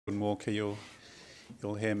Walker. You'll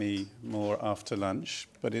hear me more after lunch,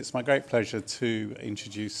 but it's my great pleasure to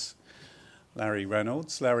introduce Larry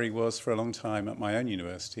Reynolds. Larry was for a long time at my own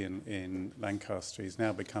university in Lancaster. He's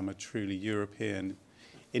now become a truly European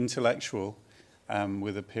intellectual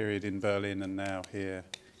with a period in Berlin and now here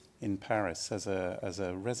in Paris as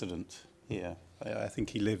a resident here. I think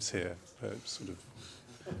he lives here sort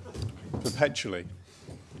of perpetually.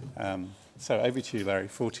 So over to you, Larry,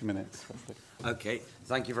 40 minutes. Okay,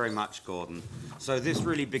 thank you very much, Gordon. So this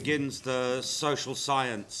really begins the social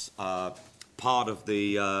science part of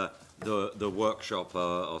the workshop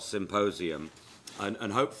or symposium,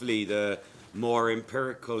 and hopefully the more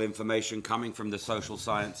empirical information coming from the social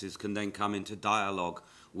sciences can then come into dialogue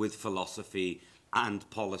with philosophy and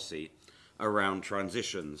policy around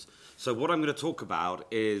transitions. So what I'm going to talk about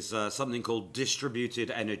is something called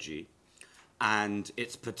distributed energy and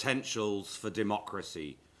its potentials for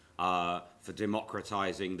democracy, for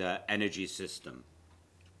democratizing the energy system.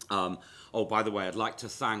 Oh, by the way, I'd like to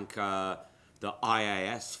thank the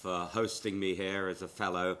IAS for hosting me here as a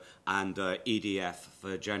fellow and EDF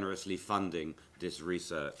for generously funding this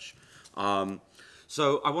research.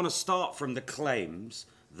 So I want to start from the claims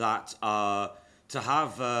that to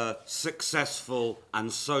have a successful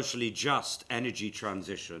and socially just energy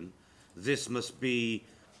transition, this must be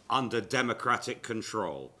under democratic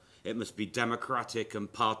control. It must be democratic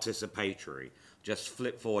and participatory. Just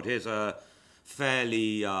flip forward. Here's a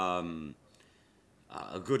fairly a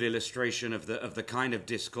good illustration of the kind of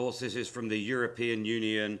discourse. This is from the European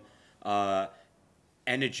Union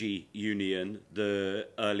Energy Union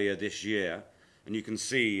earlier this year. And you can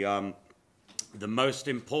see the most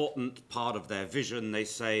important part of their vision, they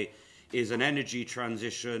say, is an energy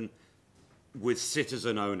transition with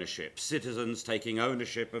citizen ownership, citizens taking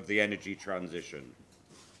ownership of the energy transition.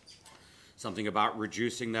 Something about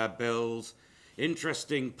reducing their bills,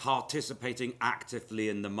 interesting, participating actively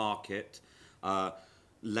in the market.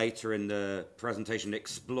 Later in the presentation,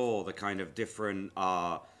 explore the kind of different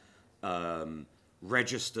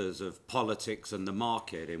registers of politics and the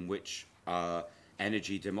market in which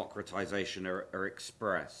energy democratization are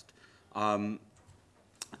expressed.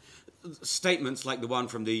 Statements like the one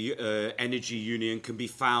from the Energy Union can be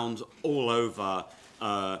found all over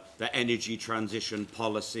the energy transition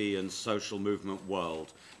policy and social movement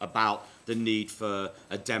world about the need for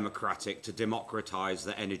a to democratize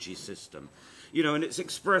the energy system. You know, and it's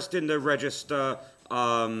expressed in the register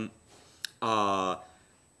that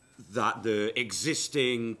the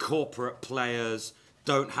existing corporate players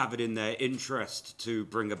don't have it in their interest to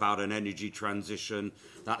bring about an energy transition,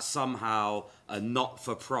 that somehow a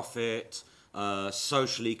not-for-profit,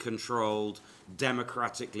 socially controlled,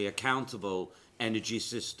 democratically accountable energy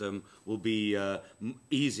system will be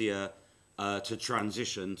easier to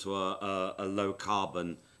transition to a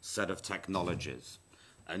low-carbon set of technologies.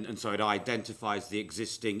 And so it identifies the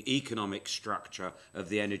existing economic structure of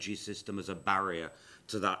the energy system as a barrier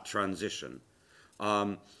to that transition.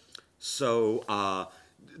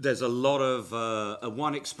 There's a lot of,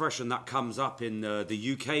 one expression that comes up in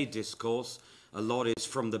the UK discourse, a lot is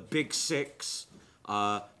from the big 6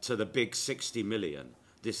 to the big 60 million.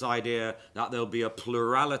 This idea that there'll be a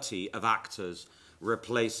plurality of actors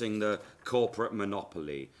replacing the corporate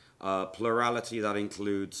monopoly. Plurality that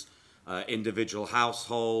includes individual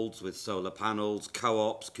households with solar panels,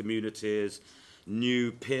 co-ops, communities,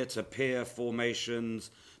 new peer-to-peer formations,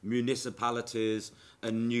 municipalities,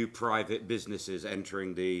 and new private businesses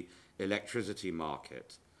entering the electricity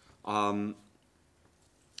market.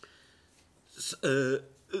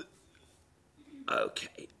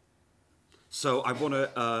 Okay. So I want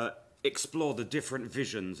to explore the different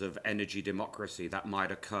visions of energy democracy that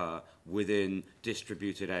might occur within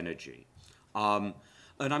distributed energy. And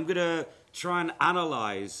I'm going to try and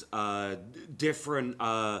analyze different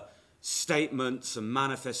statements and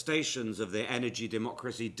manifestations of the energy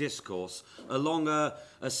democracy discourse along a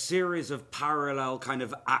series of parallel kind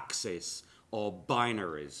of axes or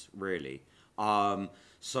binaries, really.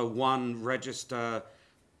 So one register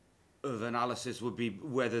of analysis would be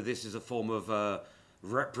whether this is a form of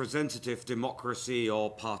representative democracy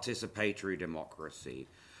or participatory democracy.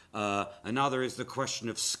 Another is the question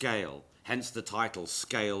of scale, hence the title,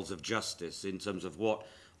 Scales of Justice, in terms of what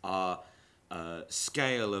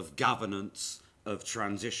scale of governance of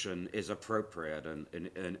transition is appropriate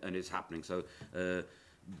and is happening. So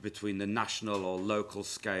between the national or local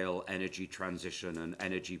scale energy transition and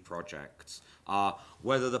energy projects,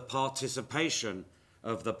 whether the participation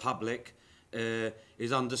of the public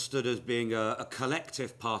is understood as being a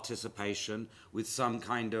collective participation with some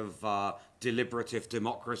kind of deliberative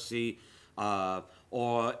democracy,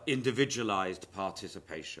 or individualized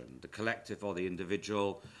participation, the collective or the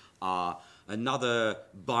individual. Another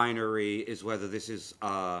binary is whether this is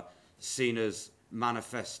seen as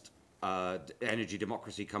manifest energy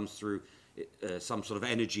democracy comes through some sort of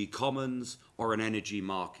energy commons or an energy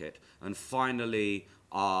market. And finally,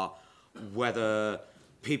 whether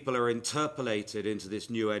people are interpolated into this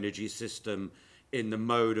new energy system in the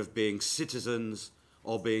mode of being citizens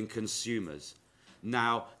or being consumers.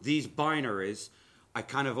 Now, these binaries, I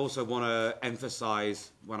kind of also want to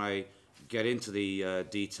emphasize when I get into the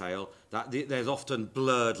detail that there's often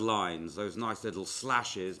blurred lines, those nice little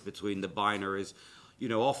slashes between the binaries. You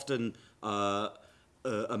know, often a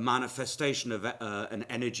manifestation of an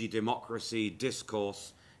energy democracy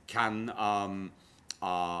discourse can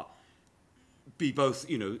be both,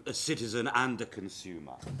 you know, a citizen and a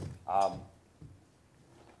consumer. Hold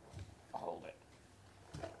it.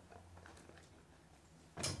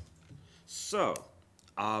 So,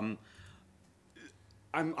 I'm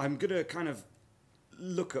going to kind of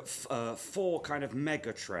look at four kind of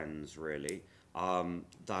mega trends, really,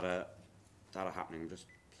 that are happening. I'm just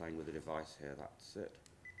playing with the device here. That's it.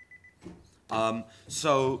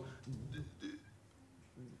 So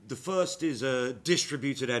the first is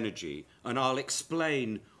distributed energy, and I'll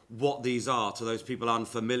explain what these are to those people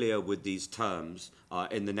unfamiliar with these terms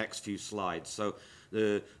in the next few slides. So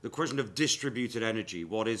the question of distributed energy,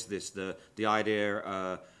 what is this? The idea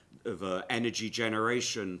of an energy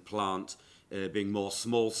generation plant being more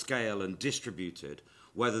small scale and distributed,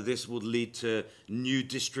 whether this would lead to new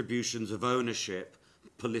distributions of ownership,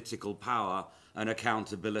 political power, and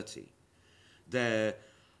accountability. The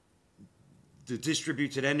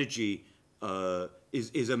distributed energy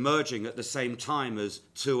is emerging at the same time as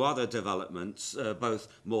two other developments, both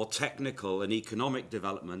more technical and economic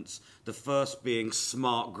developments, the first being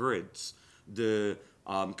smart grids, the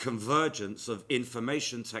convergence of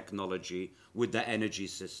information technology with the energy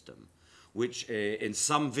system, which in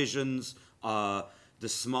some visions, the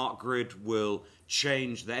smart grid will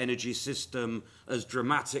change the energy system as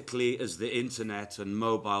dramatically as the internet and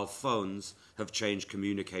mobile phones have changed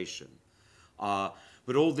communication.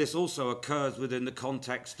 But all this also occurs within the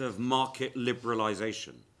context of market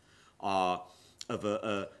liberalization, of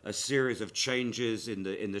a series of changes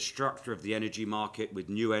in the structure of the energy market with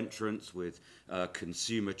new entrants, with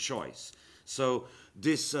consumer choice. So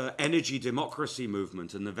this energy democracy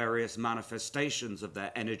movement and the various manifestations of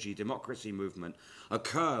that energy democracy movement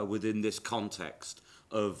occur within this context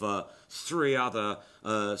of three other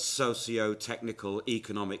socio-technical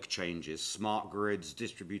economic changes: smart grids,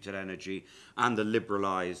 distributed energy, and the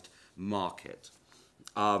liberalized market.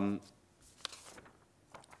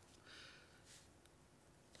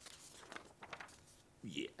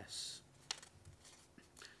 Yes.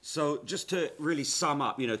 So just to really sum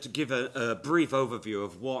up, you know, to give a brief overview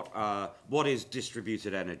of what is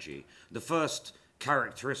distributed energy. The first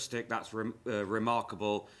characteristic that's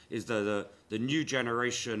remarkable is the new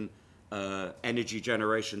generation energy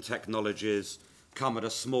generation technologies come at a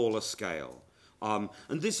smaller scale. And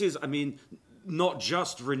this is, I mean, not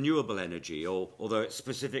just renewable energy, although it's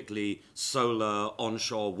specifically solar,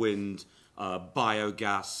 onshore wind,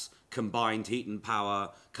 biogas, combined heat and power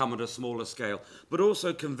come at a smaller scale, but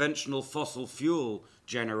also conventional fossil fuel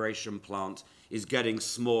generation plant is getting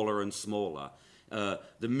smaller and smaller. The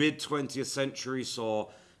mid-20th century saw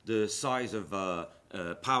the size of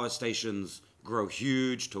power stations grow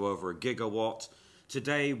huge to over 1 gigawatt.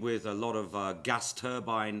 Today, with a lot of gas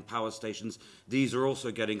turbine power stations, these are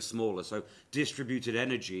also getting smaller. So distributed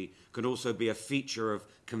energy can also be a feature of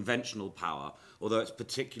conventional power, although it's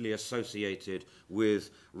particularly associated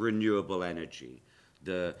with renewable energy.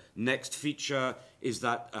 The next feature is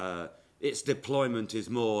that its deployment is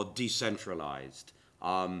more decentralized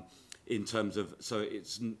in terms of, so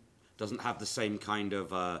it's doesn't have the same kind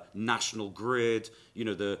of national grid. You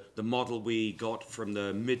know, the model we got from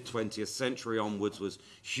the mid-20th century onwards was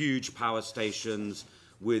huge power stations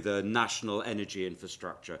with a national energy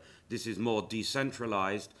infrastructure. This is more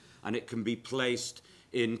decentralized, and it can be placed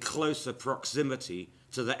in closer proximity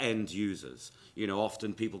to the end users. You know,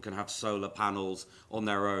 often people can have solar panels on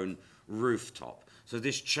their own rooftop. So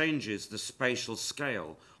this changes the spatial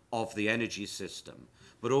scale of the energy system,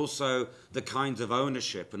 but also the kinds of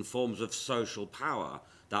ownership and forms of social power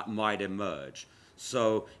that might emerge.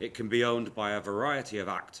 So it can be owned by a variety of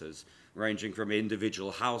actors, ranging from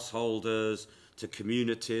individual householders to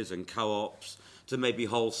communities and co-ops to maybe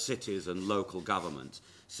whole cities and local government.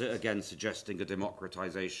 So again, suggesting a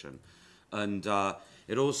democratization. And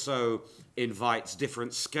it also invites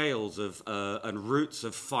different scales of and routes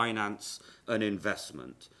of finance and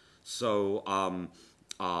investment. So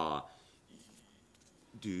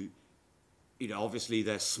obviously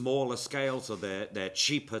they're smaller scale, so they're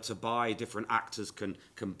cheaper to buy. Different actors can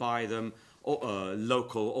buy them.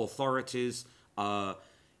 Local authorities can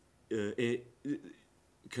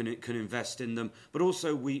invest in them. But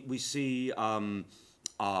also we see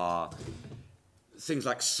things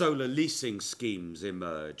like solar leasing schemes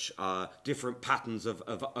emerge, different patterns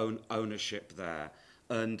of ownership there.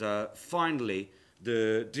 And finally,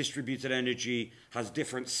 the distributed energy has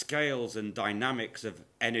different scales and dynamics of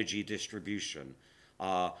energy distribution,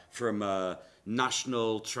 from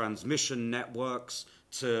national transmission networks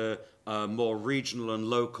to more regional and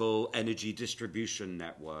local energy distribution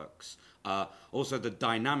networks. Also, the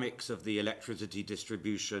dynamics of the electricity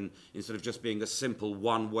distribution, instead of just being a simple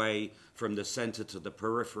one-way from the center to the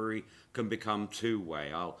periphery, can become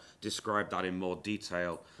two-way. I'll describe that in more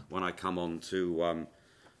detail when I come on to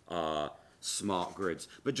smart grids.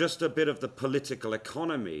 But just a bit of the political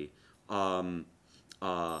economy around...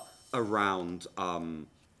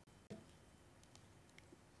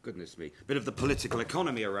 goodness me, a bit of the political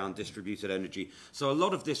economy around distributed energy. So a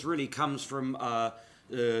lot of this really comes from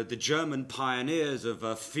the German pioneers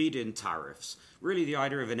of feed-in tariffs, really the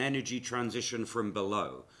idea of an energy transition from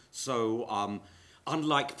below. So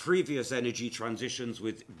unlike previous energy transitions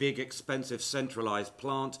with big, expensive, centralized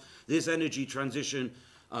plant, this energy transition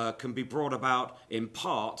can be brought about in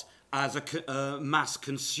part as a mass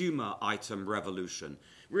consumer item revolution.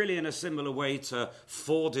 Really in a similar way to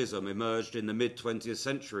Fordism emerged in the mid-20th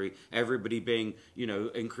century, everybody being,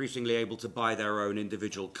 increasingly able to buy their own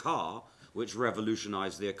individual car, which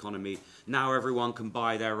revolutionized the economy. Now everyone can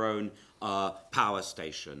buy their own power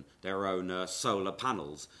station, their own solar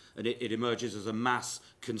panels, and it emerges as a mass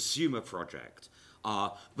consumer project.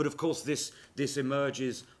 But of course this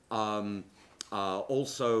emerges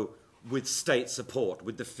also with state support,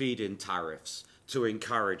 with the feed-in tariffs, to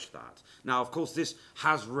encourage that. Now, of course, this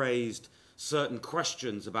has raised certain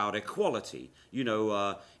questions about equality.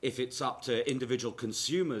 If it's up to individual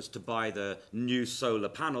consumers to buy the new solar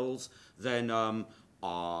panels, then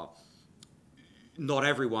not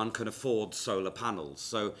everyone can afford solar panels.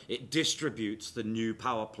 So it distributes the new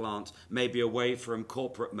power plant maybe away from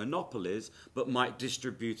corporate monopolies, but might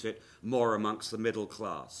distribute it more amongst the middle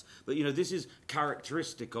class. But, this is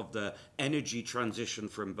characteristic of the energy transition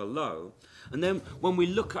from below. And then when we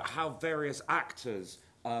look at how various actors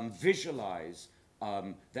visualize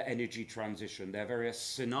the energy transition, their various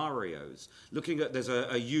scenarios, there's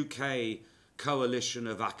a UK coalition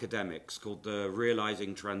of academics called the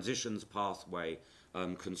Realising Transitions Pathway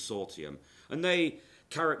Consortium. And they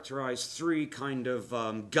characterize three kind of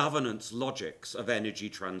governance logics of energy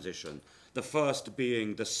transition. The first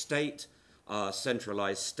being the state,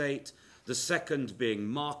 centralized state, the second being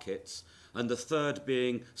markets, and the third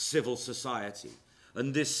being civil society.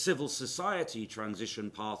 And this civil society transition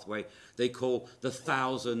pathway they call the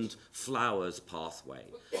 1,000 flowers pathway.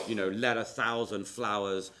 Let 1,000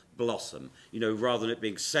 flowers blossom. Rather than it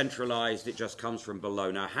being centralized, it just comes from below.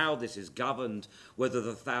 Now, how this is governed, whether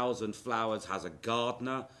the 1,000 flowers has a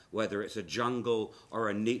gardener, whether it's a jungle or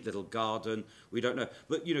a neat little garden, we don't know.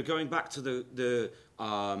 But, going back to the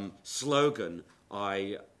slogan,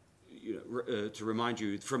 to remind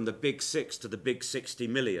you, from the big 6 to the big 60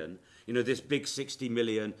 million, this big 60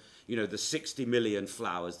 million, the 60 million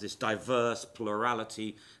flowers, this diverse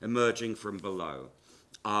plurality emerging from below.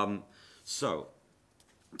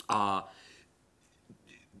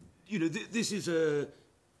 This is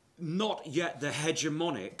not yet the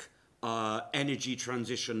hegemonic energy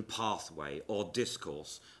transition pathway or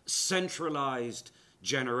discourse. Centralized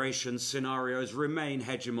generation scenarios remain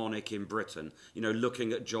hegemonic in Britain.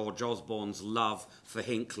 Looking at George Osborne's love for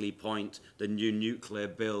Hinkley Point, the new nuclear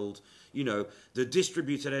build. The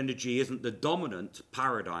distributed energy isn't the dominant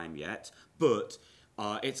paradigm yet, but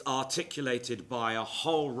it's articulated by a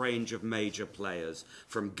whole range of major players,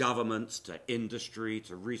 from governments to industry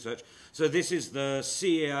to research. So this is the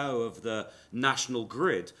CEO of the National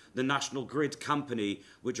Grid company,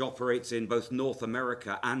 which operates in both North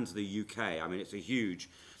America and the UK. I mean, it's a huge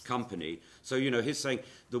company. So, he's saying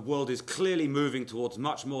the world is clearly moving towards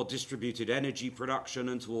much more distributed energy production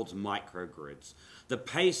and towards microgrids. The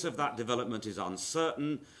pace of that development is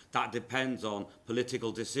uncertain. That depends on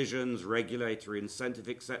political decisions, regulatory incentive,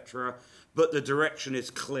 etc. But the direction is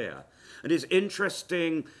clear. And it's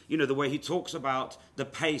interesting, the way he talks about the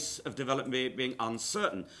pace of development being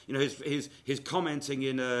uncertain. His commenting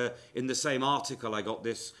in the same article I got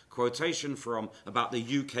this quotation from about the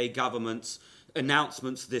UK government's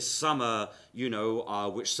announcements this summer,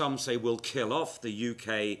 which some say will kill off the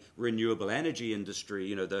UK renewable energy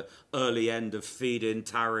industry, the early end of feed-in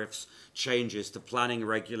tariffs, changes to planning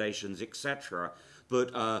regulations, etc.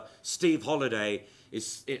 But Steve Holiday,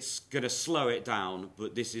 it's going to slow it down,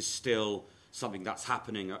 but this is still something that's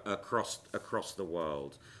happening across the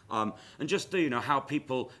world. And just, you know, how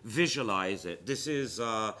people visualize it. This is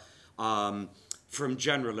from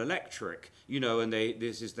General Electric, you know, and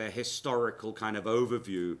this is their historical kind of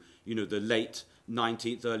overview, you know, the late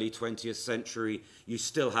 19th, early 20th century. You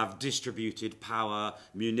still have distributed power,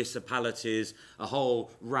 municipalities, a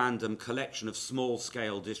whole random collection of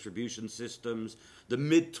small-scale distribution systems. The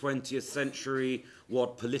mid-20th century,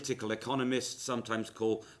 what political economists sometimes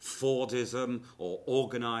call Fordism or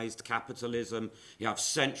organized capitalism. You have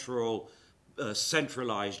centralized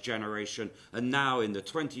generation. And now in the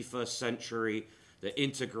 21st century, the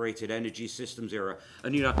integrated energy systems era.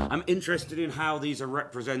 And, you know, I'm interested in how these are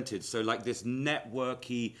represented. So like this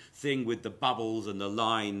networky thing with the bubbles and the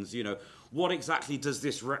lines, you know, what exactly does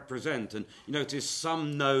this represent? And you notice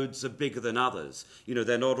some nodes are bigger than others. You know,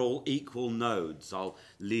 they're not all equal nodes. I'll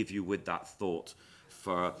leave you with that thought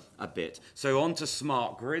for a bit. So on to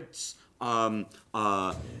smart grids. I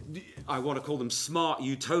want to call them smart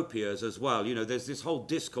utopias as well. You know, there's this whole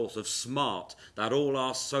discourse of smart, that all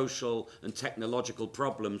our social and technological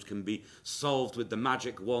problems can be solved with the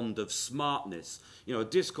magic wand of smartness. You know, a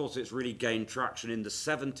discourse that's really gained traction in the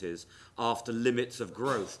 70s after limits of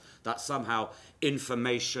growth, that somehow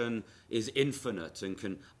information is infinite and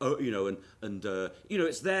can, you know, you know,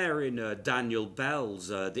 it's there in Daniel Bell's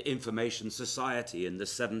The Information Society in the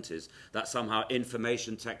 70s, that somehow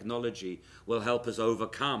information technology will help us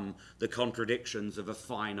overcome the contradictions of a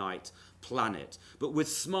finite planet. But with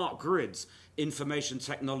smart grids, information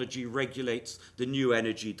technology regulates the new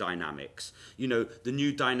energy dynamics. You know, the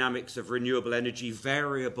new dynamics of renewable energy,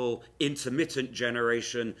 variable, intermittent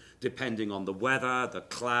generation, depending on the weather, the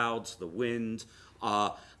clouds, the wind,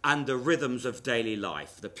 and the rhythms of daily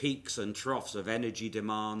life, the peaks and troughs of energy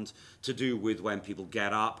demand to do with when people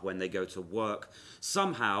get up, when they go to work.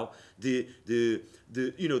 Somehow, you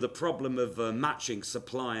know, the problem of matching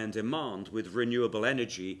supply and demand with renewable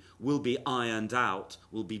energy will be ironed out,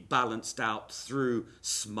 will be balanced out through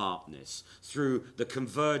smartness, through the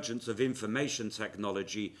convergence of information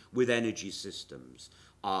technology with energy systems.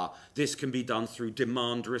 This can be done through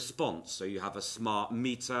demand response. So you have a smart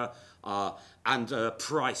meter and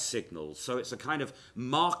price signals. So it's a kind of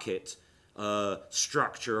market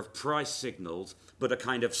structure of price signals, but a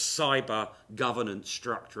kind of cyber governance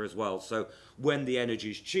structure as well. So when the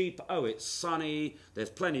energy is cheap, oh, it's sunny,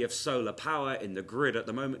 there's plenty of solar power in the grid at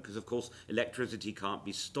the moment, because of course electricity can't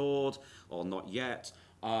be stored, or not yet.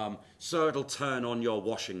 So it'll turn on your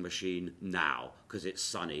washing machine now because it's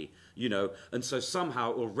sunny, you know, and so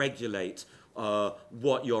somehow it will regulate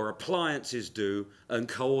what your appliances do and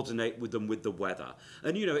coordinate with them with the weather.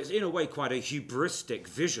 And, you know, it's in a way quite a hubristic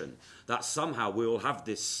vision that somehow we will have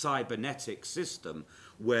this cybernetic system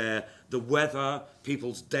where the weather,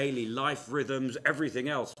 people's daily life rhythms, everything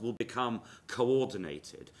else will become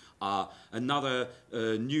coordinated. Another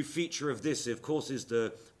new feature of this, of course, is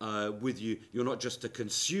you're not just a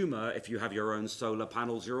consumer if you have your own solar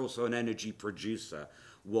panels, you're also an energy producer.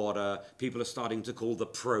 What people are starting to call the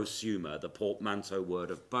prosumer, the portmanteau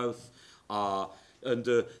word of both. And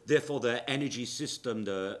therefore the energy system,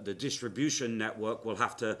 the distribution network will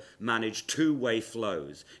have to manage two-way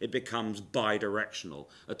flows. It becomes bidirectional,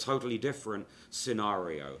 a totally different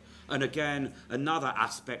scenario. And again, another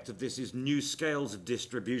aspect of this is new scales of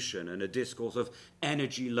distribution and a discourse of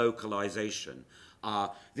energy localization.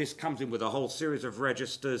 This comes in with a whole series of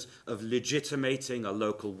registers of legitimating a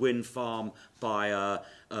local wind farm by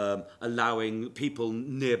allowing people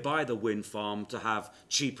nearby the wind farm to have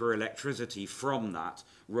cheaper electricity from that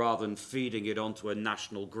rather than feeding it onto a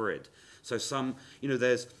national grid. So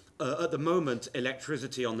there's, at the moment,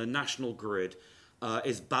 electricity on the national grid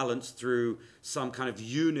is balanced through some kind of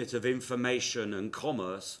unit of information and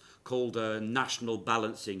commerce called a national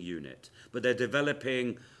balancing unit. But they're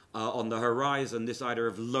developing on the horizon this idea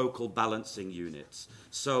of local balancing units.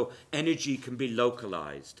 So energy can be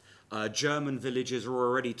localized. German villages are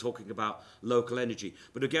already talking about local energy.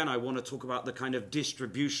 But again, I want to talk about the kind of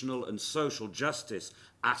distributional and social justice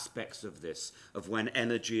aspects of this, of when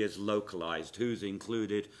energy is localized, who's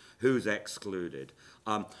included, who's excluded.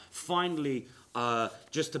 Finally,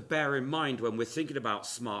 just to bear in mind when we're thinking about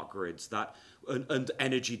smart grids that and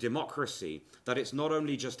energy democracy, that it's not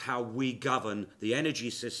only just how we govern the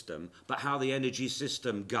energy system, but how the energy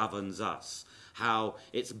system governs us, how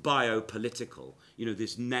it's biopolitical, you know,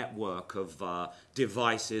 this network of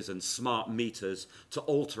devices and smart meters to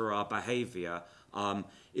alter our behavior.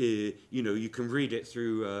 You know, you can read it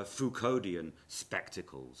through Foucauldian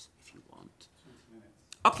spectacles, if you want.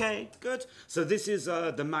 Okay, good. So this is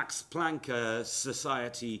the Max Planck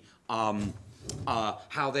Society,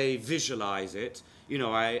 how they visualize it. You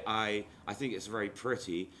know, I think it's very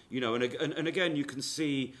pretty. You know, and again, you can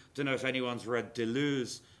see, don't know if anyone's read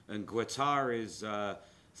Deleuze and Guattari's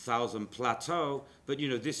Thousand Plateaux, but you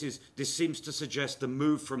know, this seems to suggest the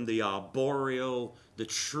move from the arboreal, the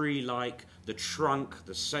tree-like, the trunk,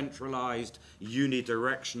 the centralized,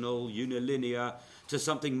 unidirectional, unilinear, to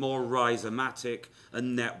something more rhizomatic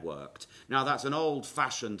and networked. Now, that's an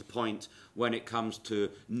old-fashioned point when it comes to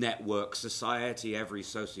network society. Every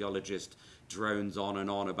sociologist drones on and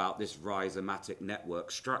on about this rhizomatic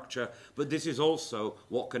network structure, but this is also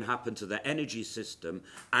what can happen to the energy system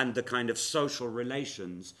and the kind of social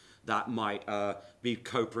relations that might be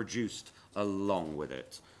co-produced along with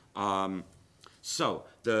it. So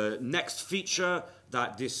the next feature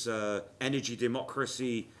that this energy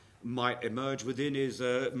democracy might emerge within is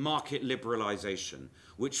market liberalization,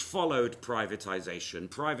 which followed privatization.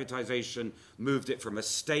 Privatization moved it from a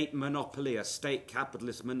state monopoly, a state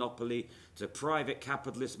capitalist monopoly, to private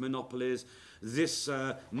capitalist monopolies. This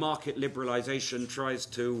market liberalization tries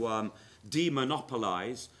to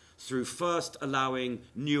demonopolize through first allowing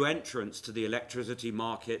new entrants to the electricity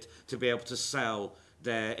market to be able to sell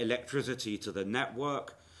their electricity to the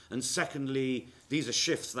network. And secondly, these are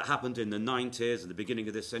shifts that happened in the 90s and the beginning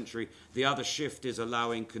of this century. The other shift is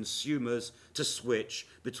allowing consumers to switch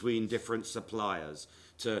between different suppliers,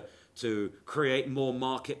 to create more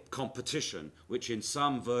market competition, which in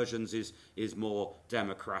some versions is more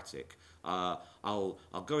democratic. I'll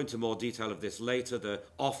go into more detail of this later. The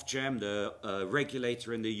Ofgem, the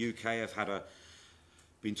regulator in the UK, have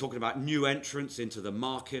been talking about new entrants into the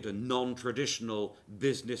market and non-traditional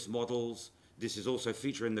business models. This is also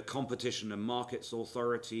featuring the Competition and Markets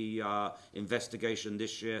Authority investigation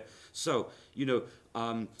this year. So, you know,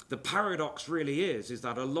 the paradox really is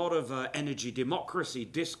that a lot of energy democracy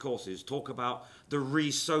discourses talk about the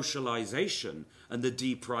re-socialization and the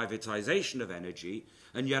deprivatization of energy,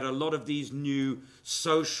 and yet a lot of these new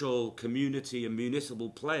social, community and municipal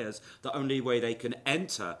players, the only way they can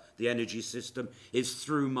enter the energy system is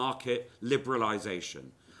through market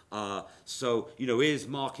liberalization. So, you know, is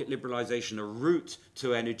market liberalization a route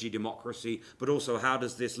to energy democracy, but also how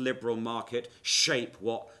does this liberal market shape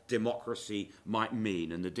what democracy might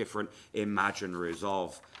mean and the different imaginaries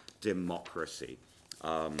of democracy?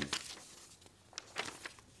 Good.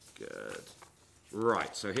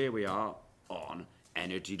 Right, so here we are on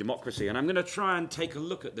energy democracy, and I'm going to try and take a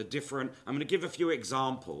look at the different, I'm going to give a few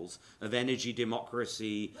examples of energy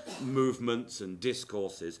democracy movements and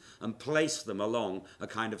discourses and place them along a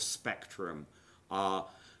kind of spectrum.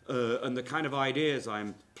 And the kind of ideas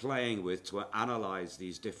I'm playing with to analyze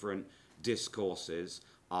these different discourses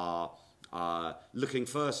are looking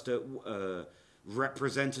first at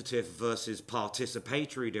representative versus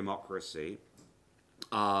participatory democracy.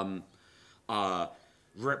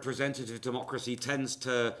 Representative democracy tends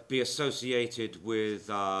to be associated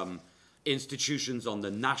with institutions on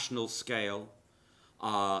the national scale,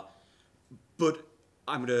 but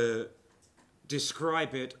I'm going to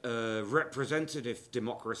describe it representative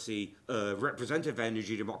democracy, representative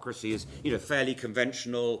energy democracy is, you know, fairly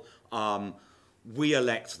conventional. We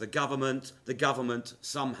elect the government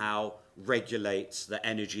somehow regulates the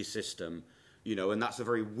energy system, you know, and that's a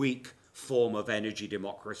very weak form of energy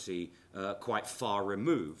democracy, quite far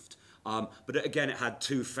removed. But again, it had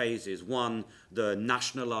two phases. One, the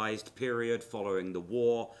nationalized period following the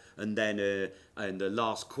war, and then in the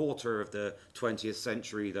last quarter of the 20th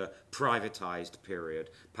century, the privatized period,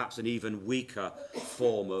 perhaps an even weaker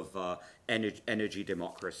form of energy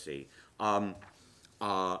democracy. And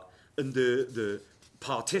the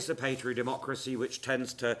participatory democracy, which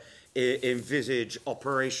tends to envisage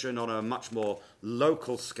operation on a much more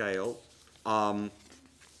local scale.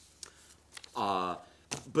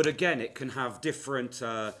 But again, it can have different,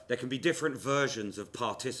 there can be different versions of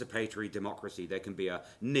participatory democracy. There can be a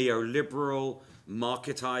neoliberal,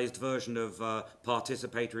 marketized version of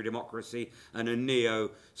participatory democracy and a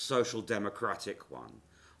neo-social democratic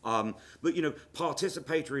one. But, you know,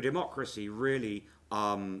 participatory democracy really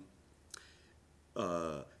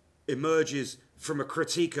emerges from a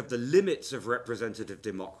critique of the limits of representative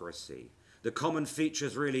democracy. The common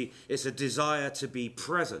features really, it's a desire to be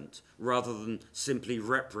present rather than simply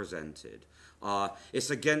represented. It's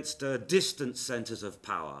against distant centers of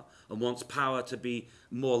power and wants power to be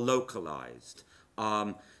more localized.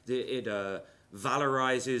 It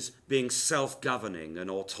valorizes being self-governing and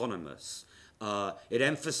autonomous. It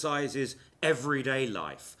emphasizes everyday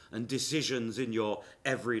life and decisions in your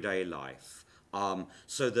everyday life.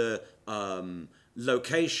 So the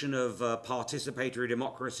location of participatory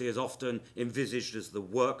democracy is often envisaged as the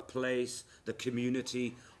workplace, the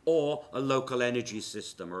community, or a local energy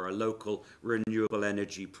system or a local renewable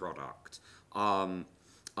energy product.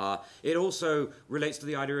 It also relates to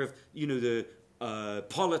the idea of, the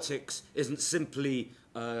politics isn't simply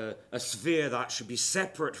a sphere that should be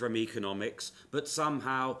separate from economics, but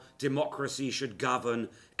somehow democracy should govern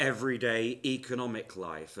everyday economic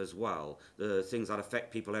life as well, the things that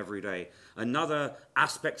affect people every day. Another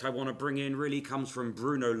aspect I want to bring in really comes from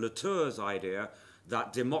Bruno Latour's idea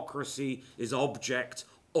that democracy is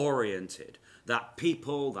object-oriented, that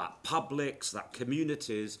people, that publics, that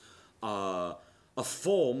communities are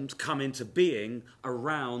formed, come into being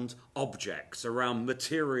around objects, around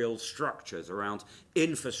material structures, around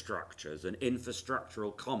infrastructures and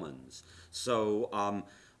infrastructural commons. So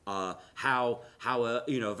how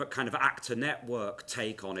a kind of actor network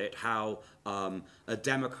take on it, how a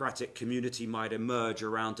democratic community might emerge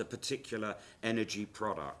around a particular energy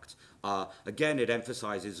product. Again, it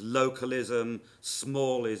emphasizes localism,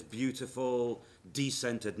 small is beautiful,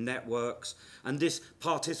 decentered networks, and this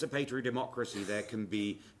participatory democracy, there can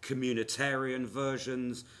be communitarian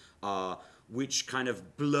versions which kind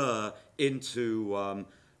of blur into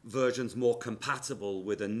versions more compatible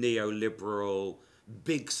with a neoliberal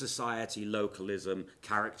big society localism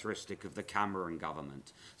characteristic of the Cameron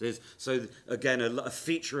government. So again, a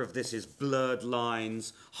feature of this is blurred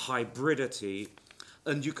lines, hybridity,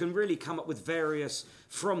 and you can really come up with various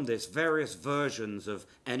versions of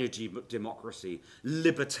energy democracy.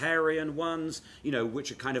 Libertarian ones,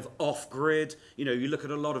 which are kind of off-grid. You look at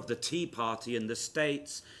a lot of the Tea Party in the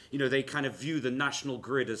States, they kind of view the national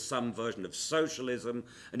grid as some version of socialism,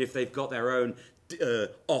 and if they've got their own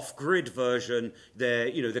off-grid version,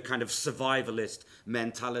 they're, the kind of survivalist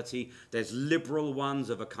mentality. There's liberal ones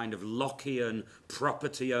of a kind of Lockean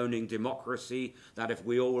property-owning democracy, that if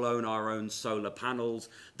we all own our own solar panels,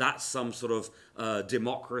 that's some sort of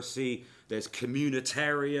democracy. There's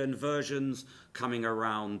communitarian versions coming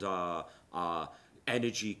around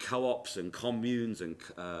energy co-ops and communes and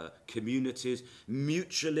communities.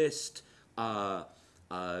 Mutualist,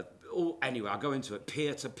 anyway, I'll go into it,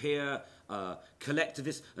 peer-to-peer,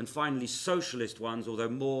 collectivist, and finally socialist ones, although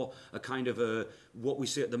more a kind of what we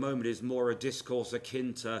see at the moment is more a discourse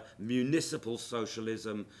akin to municipal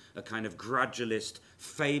socialism, a kind of gradualist,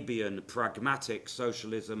 Fabian, pragmatic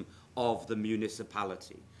socialism of the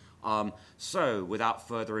municipality. So, without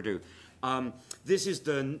further ado, this is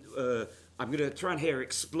I'm going to try and here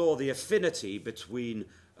explore the affinity between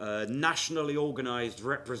nationally organized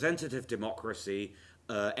representative democracy,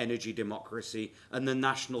 energy democracy, and the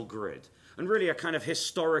national grid. And really a kind of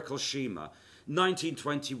historical schema.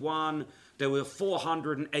 1921, there were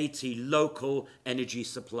 480 local energy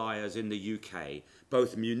suppliers in the UK,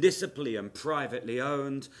 both municipally and privately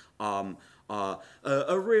owned, a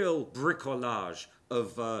real bricolage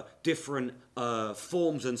of different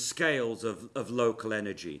forms and scales of local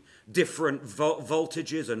energy, different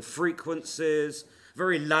voltages and frequencies,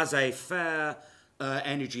 very laissez-faire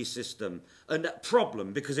energy system, and a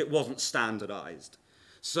problem because it wasn't standardized.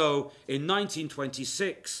 So in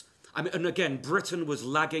 1926, and again, Britain was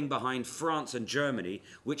lagging behind France and Germany,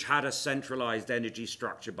 which had a centralized energy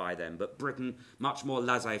structure by then, but Britain much more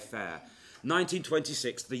laissez-faire.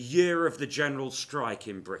 1926, the year of the general strike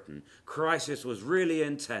in Britain. Crisis was really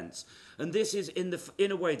intense. And this is,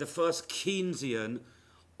 in a way, the first Keynesian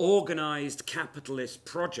organized capitalist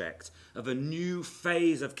project of a new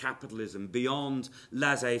phase of capitalism beyond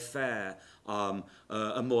laissez-faire, a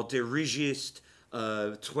more dirigiste,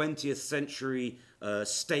 20th century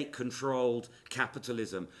state-controlled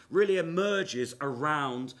capitalism really emerges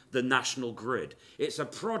around the national grid. It's a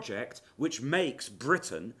project which makes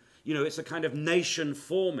Britain, it's a kind of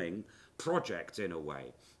nation-forming project in a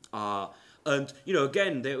way. And,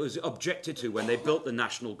 again, it was objected to when they built the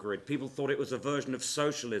national grid. People thought it was a version of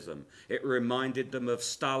socialism. It reminded them of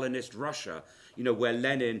Stalinist Russia, where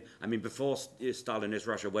Lenin, before Stalinist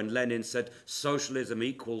Russia, when Lenin said socialism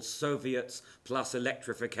equals Soviets plus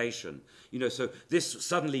electrification. So this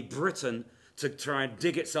suddenly Britain, to try and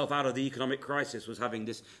dig itself out of the economic crisis, was having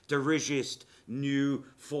this dirigist new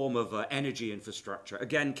form of energy infrastructure,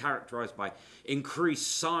 again characterized by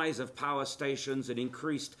increased size of power stations and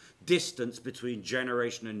increased distance between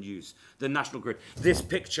generation and use. The national grid. This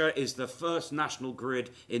picture is the first national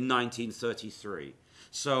grid in 1933.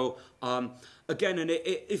 So again, and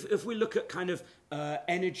if we look at kind of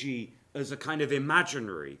energy as a kind of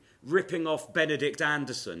imaginary, ripping off Benedict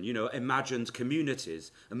Anderson, you know, imagined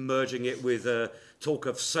communities, and merging it with talk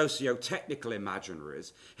of socio-technical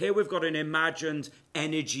imaginaries. Here we've got an imagined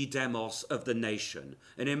energy demos of the nation,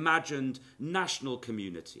 an imagined national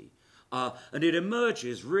community. And it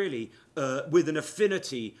emerges really with an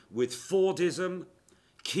affinity with Fordism,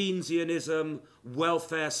 Keynesianism,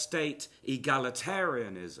 welfare state,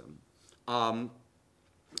 egalitarianism,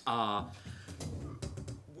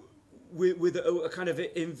 with a kind of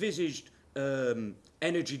envisaged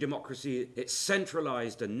energy democracy. It's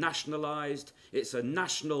centralized and nationalized. It's a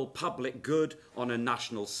national public good on a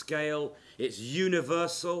national scale. It's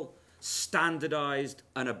universal, standardized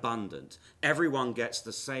and abundant. Everyone gets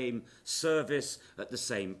the same service at the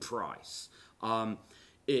same price.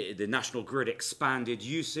 The national grid expanded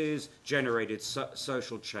uses, generated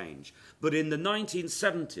social change. But in the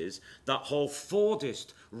 1970s, that whole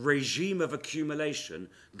Fordist regime of accumulation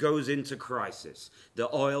goes into crisis. The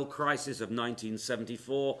oil crisis of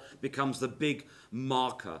 1974 becomes the big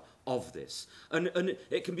marker of this. And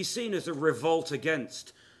it can be seen as a revolt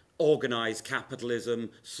against organized capitalism,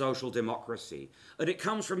 social democracy. And it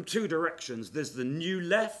comes from two directions. There's the New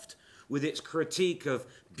Left, with its critique of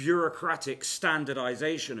bureaucratic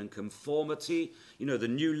standardization and conformity, you know, the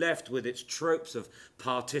New Left with its tropes of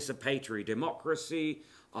participatory democracy,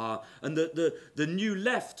 and the New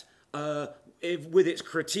Left with its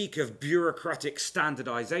critique of bureaucratic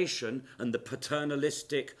standardization and the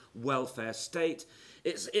paternalistic welfare state.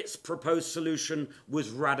 Its proposed solution was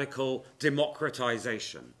radical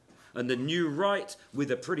democratization. And the New Right,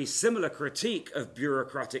 with a pretty similar critique of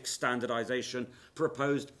bureaucratic standardization,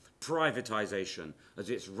 proposed privatization as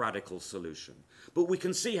its radical solution. But we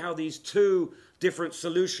can see how these two different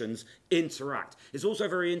solutions interact. It's also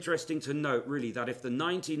very interesting to note, really, that if the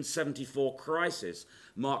 1974 crisis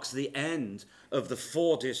marks the end of the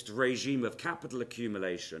Fordist regime of capital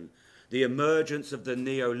accumulation, the emergence of the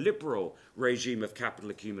neoliberal regime of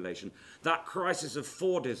capital accumulation, that crisis of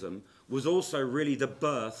Fordism was also really the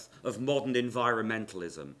birth of modern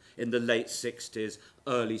environmentalism in the late 60s,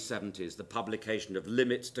 early 70s, the publication of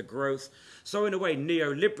Limits to Growth. So in a way,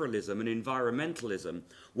 neoliberalism and environmentalism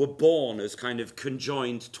were born as kind of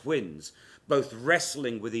conjoined twins, both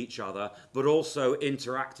wrestling with each other, but also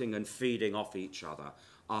interacting and feeding off each other.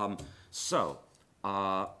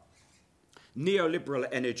 Neoliberal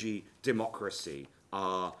energy democracy,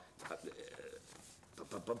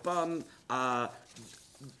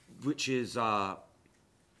 which is, let's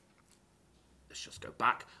just go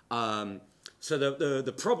back. So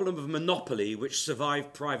the problem of monopoly, which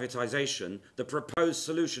survived privatization, the proposed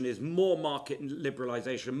solution is more market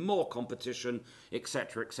liberalization, more competition,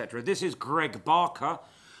 etc., etc. This is Greg Barker,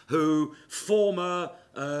 who, former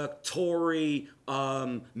Tory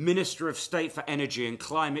Minister of State for Energy and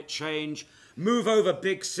Climate Change, move over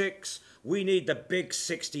Big Six, we need the Big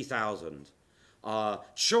 60,000.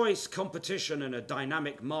 Choice, competition, and a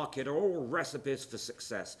dynamic market are all recipes for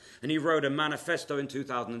success. And he wrote a manifesto in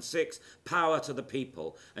 2006, Power to the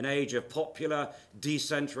People, an age of popular,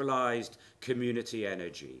 decentralized community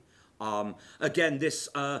energy. Again, this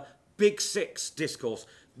Big Six discourse,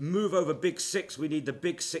 move over Big Six, we need the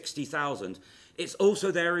Big 60,000. It's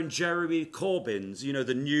also there in Jeremy Corbyn's, you know,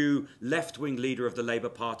 the new left-wing leader of the Labour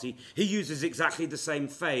Party. He uses exactly the same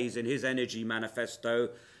phrase in his energy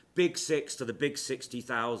manifesto, Big Six to the Big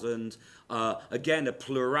 60,000. Again, a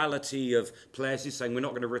plurality of players. He's saying we're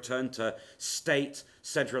not going to return to state,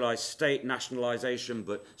 centralised state nationalisation,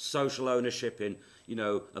 but social ownership in, you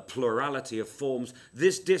know, a plurality of forms.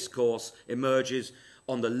 This discourse emerges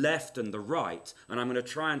on the left and the right, and I'm going to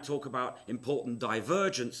try and talk about important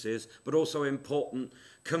divergences, but also important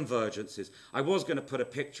convergences. I was going to put a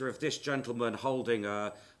picture of this gentleman holding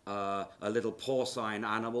a little porcine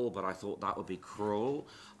animal, but I thought that would be cruel.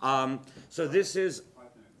 So this is...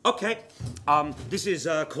 Okay, this is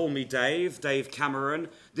Call Me Dave, Dave Cameron.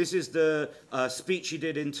 This is the speech he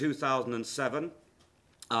did in 2007.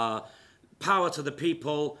 Power to the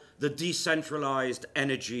people, the decentralized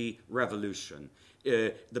energy revolution.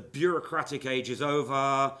 The bureaucratic age is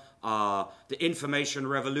over. The information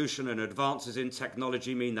revolution and advances in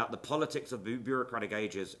technology mean that the politics of the bureaucratic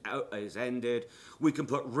age is ended. We can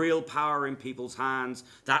put real power in people's hands.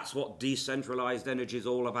 That's what decentralized energy is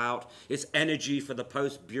all about. It's energy for the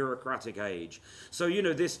post-bureaucratic age. So, you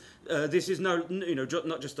know, this is not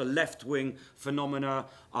just a left-wing phenomena.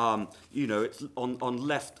 You know, it's on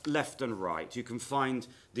left and right. You can find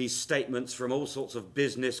these statements from all sorts of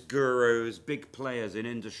business gurus, big players in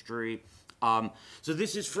industry. So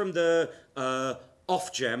this is from the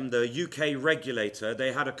Ofgem, the UK regulator,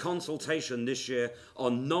 they had a consultation this year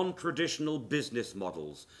on non-traditional business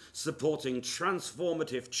models supporting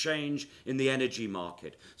transformative change in the energy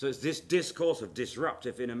market. So it's this discourse of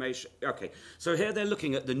disruptive innovation. Okay, so here they're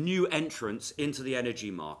looking at the new entrants into the energy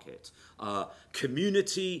market.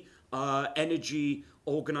 Community energy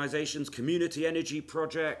organizations, community energy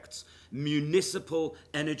projects, municipal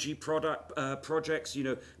energy projects. You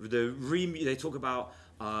know, they talk about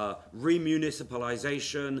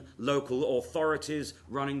remunicipalization, local authorities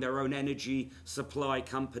running their own energy supply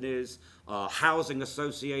companies, housing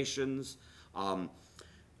associations,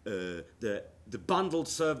 the bundled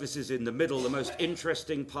services in the middle. The most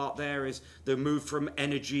interesting part there is the move from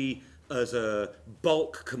energy as a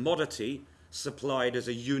bulk commodity supplied as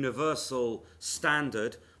a universal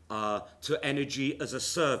standard to energy as a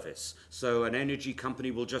service. So an energy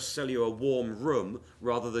company will just sell you a warm room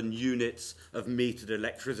rather than units of metered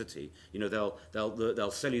electricity. You know,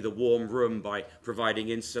 they'll sell you the warm room by providing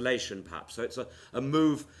insulation, perhaps. So it's a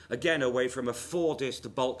move, again, away from a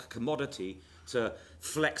Fordist bulk commodity to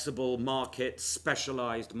flexible markets,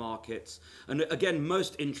 specialized markets. And again,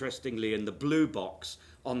 most interestingly, in the blue box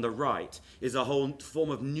on the right is a whole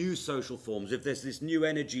form of new social forms. If there's this new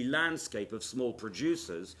energy landscape of small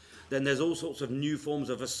producers, then there's all sorts of new forms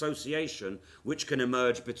of association which can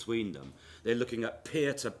emerge between them. They're looking at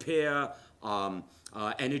peer-to-peer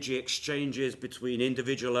energy exchanges between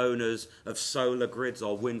individual owners of solar grids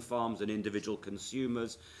or wind farms and individual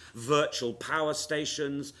consumers, virtual power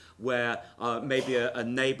stations where maybe a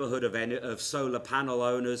neighborhood of solar panel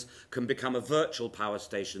owners can become a virtual power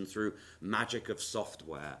station through magic of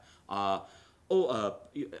software.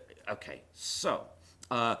 Okay, so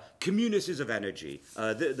communities of energy.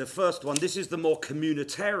 The first one, this is the more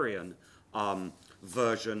communitarian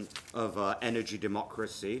version of energy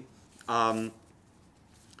democracy. Again,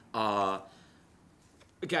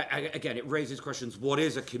 it raises questions. What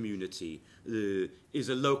is a community? Is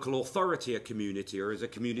a local authority a community, or is a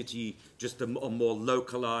community just a more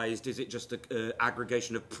localized? Is it just an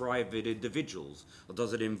aggregation of private individuals, or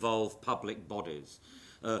does it involve public bodies?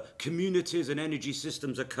 Communities and energy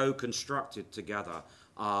systems are co-constructed together.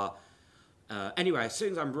 Anyway,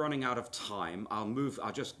 since I'm running out of time,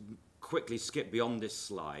 I'll just quickly skip beyond this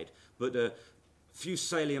slide. But a few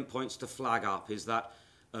salient points to flag up is that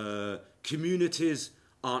communities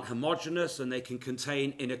aren't homogeneous and they can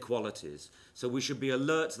contain inequalities. So we should be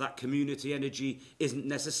alert that community energy isn't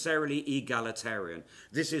necessarily egalitarian.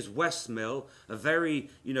 This is Westmill, a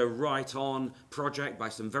very, right-on project by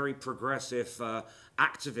some very progressive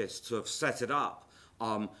activists who have set it up.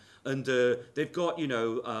 And they've got,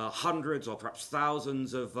 hundreds or perhaps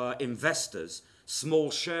thousands of investors,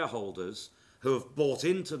 small shareholders, who have bought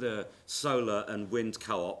into the solar and wind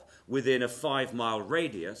co-op within a 5-mile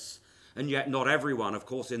radius. And yet not everyone, of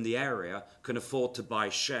course, in the area can afford to buy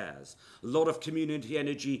shares. A lot of community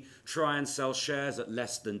energy try and sell shares at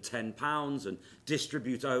less than £10 and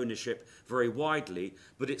distribute ownership very widely,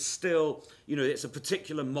 but it's still, it's a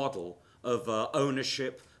particular model of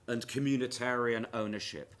ownership and communitarian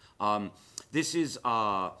ownership. This is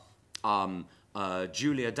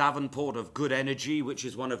Julia Davenport of Good Energy, which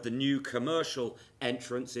is one of the new commercial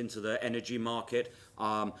entrants into the energy market.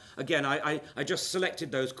 Again, I just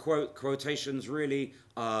selected those quotations really.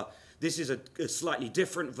 This is a slightly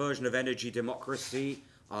different version of energy democracy.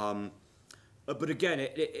 But again,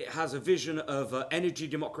 it has a vision of energy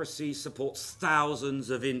democracy supports thousands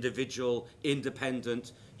of individual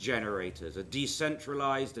independent generators, a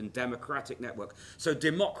decentralized and democratic network. So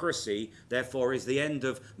democracy, therefore, is the end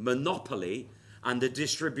of monopoly and the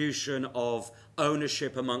distribution of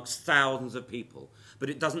ownership amongst thousands of people. But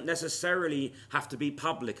it doesn't necessarily have to be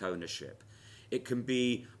public ownership. It can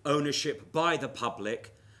be ownership by the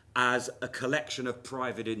public as a collection of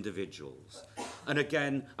private individuals. And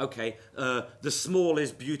again, okay, the small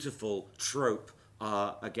is beautiful trope,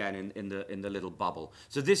 again, in the little bubble.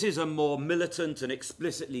 So this is a more militant and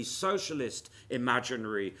explicitly socialist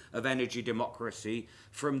imaginary of energy democracy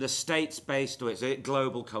from the states-based to its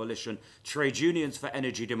global coalition, Trade Unions for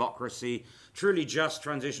Energy Democracy. Truly just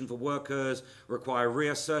transition for workers require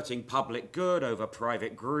reasserting public good over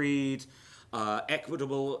private greed.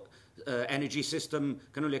 Equitable energy system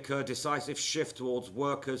can only occur decisive shift towards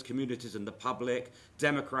workers, communities and the public,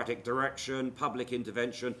 democratic direction, public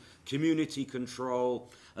intervention, community control,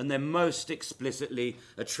 and then most explicitly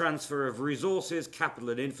a transfer of resources, capital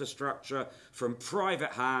and infrastructure from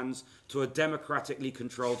private hands to a democratically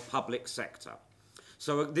controlled public sector.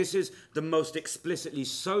 So this is the most explicitly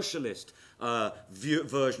socialist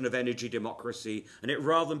version of energy democracy, and it,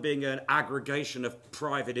 rather than being an aggregation of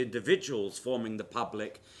private individuals forming the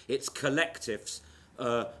public, it's collectives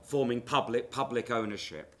forming public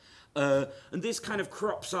ownership. And this kind of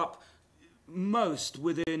crops up most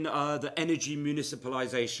within the energy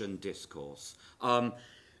municipalization discourse.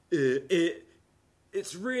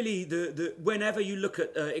 It's really whenever you look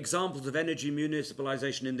at examples of energy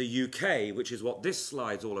municipalization in the UK, which is what this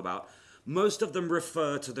slide's all about, most of them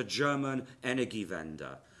refer to the German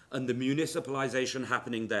Energiewende and the municipalization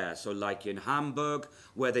happening there. So like in Hamburg,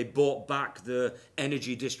 where they bought back the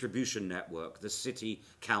energy distribution network the city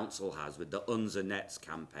council has with the Unser Netz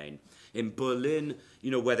campaign. In Berlin,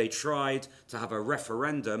 you know, where they tried to have a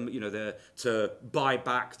referendum, you know, to buy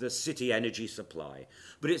back the city energy supply.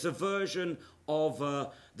 But it's a version of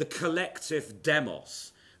the collective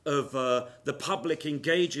demos, of the public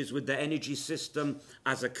engages with the energy system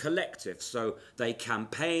as a collective. So they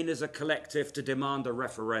campaign as a collective to demand a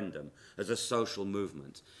referendum as a social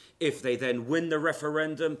movement. If they then win the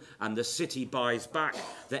referendum and the city buys back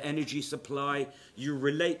the energy supply, you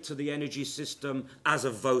relate to the energy system as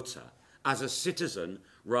a voter, as a citizen,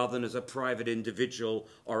 rather than as a private individual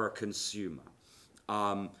or a consumer.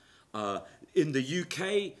 In the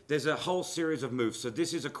UK, there's a whole series of moves. So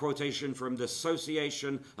this is a quotation from the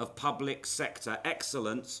Association of Public Sector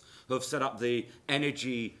Excellence, who have set up the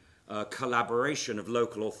energy collaboration of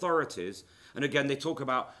local authorities. And again, they talk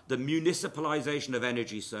about the municipalization of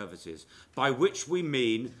energy services, by which we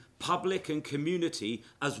mean public and community,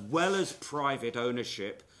 as well as private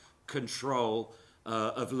ownership, control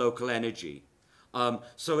of local energy.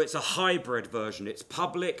 So it's a hybrid version. It's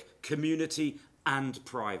public, community, and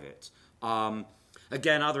private.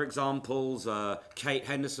 Again, other examples, Kate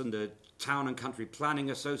Henderson, the Town and Country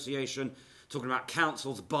Planning Association, talking about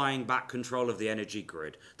councils buying back control of the energy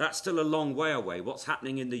grid. That's still a long way away. What's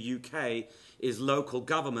happening in the UK is local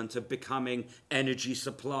government are becoming energy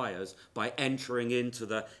suppliers by entering into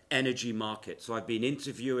the energy market. So I've been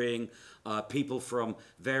interviewing people from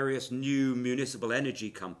various new municipal energy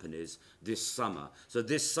companies this summer. So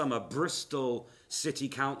this summer, Bristol City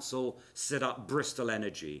Council set up Bristol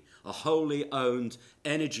Energy, a wholly owned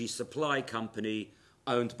energy supply company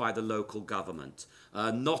owned by the local government.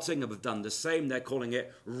 Nottingham have done the same. They're calling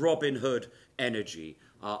it Robin Hood Energy,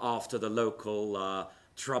 after the local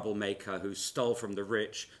troublemaker who stole from the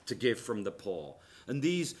rich to give from the poor. And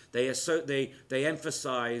these, they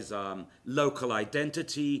emphasize local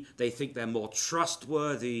identity. They think they're more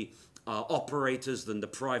trustworthy operators than the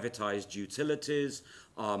privatized utilities.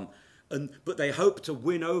 But they hope to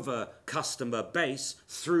win over customer base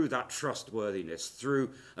through that trustworthiness,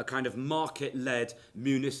 through a kind of market-led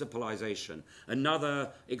municipalization.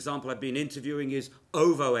 Another example I've been interviewing is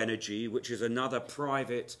OVO Energy, which is another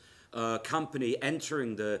private company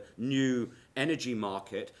entering the new energy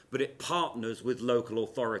market, but it partners with local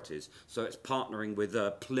authorities. So it's partnering with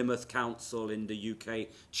Plymouth Council in the UK,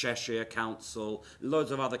 Cheshire Council,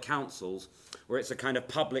 loads of other councils, where it's a kind of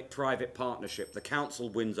public-private partnership. The council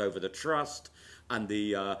wins over the trust, and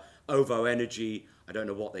the OVO Energy, I don't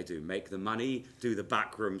know what they do, make the money, do the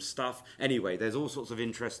backroom stuff. Anyway, there's all sorts of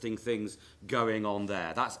interesting things going on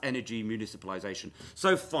there. That's energy municipalization.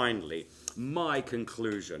 So finally, my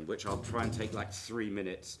conclusion, which I'll try and take like 3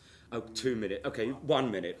 minutes, 2 minutes, okay,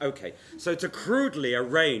 1 minute, okay. So to crudely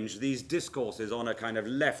arrange these discourses on a kind of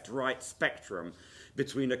left-right spectrum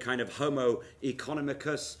between a kind of homo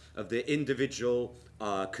economicus of the individual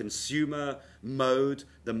consumer mode,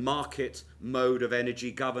 the market mode of energy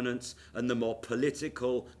governance, and the more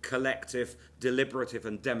political, collective, deliberative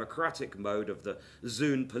and democratic mode of the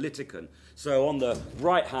Zoon Politiken. So on the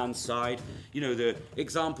right-hand side, you know, the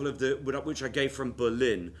example of which I gave from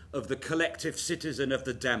Berlin, of the collective citizen of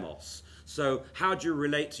the demos. So how do you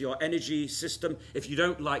relate to your energy system? If you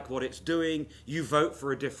don't like what it's doing, you vote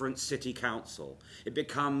for a different city council. It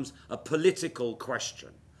becomes a political question.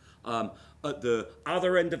 At the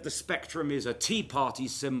other end of the spectrum is a Tea Party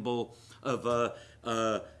symbol of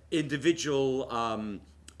individual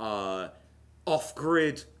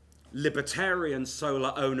off-grid libertarian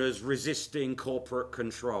solar owners resisting corporate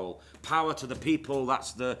control. Power to the people,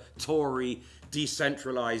 that's the Tory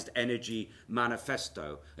decentralized energy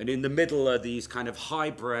manifesto. And in the middle are these kind of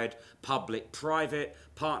hybrid public-private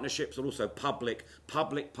partnerships, and also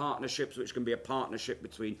public-public partnerships, which can be a partnership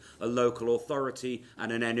between a local authority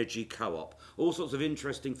and an energy co-op. All sorts of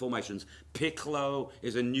interesting formations. PICLO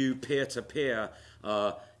is a new peer-to-peer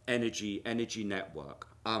energy network.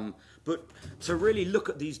 But to really look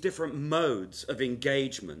at these different modes of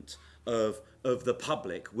engagement of the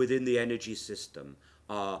public within the energy system,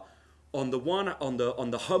 on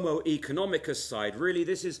the Homo economicus side, really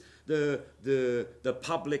this is the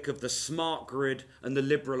public of the smart grid and the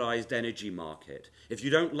liberalized energy market. If you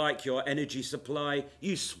don't like your energy supply,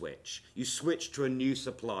 you switch. You switch to a new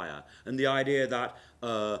supplier. And the idea that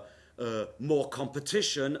more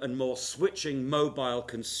competition and more switching mobile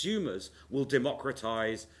consumers will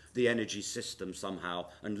democratize the energy system somehow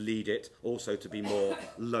and lead it also to be more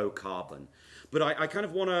low carbon. But I kind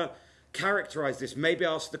of want to characterize this, maybe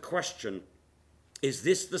ask the question, is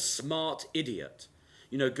this the smart idiot?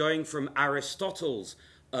 You know, going from Aristotle's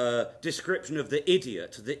description of the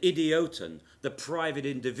idiot, the idioton, the private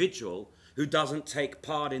individual who doesn't take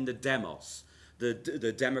part in the demos,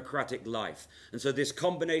 the democratic life. And so this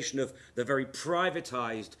combination of the very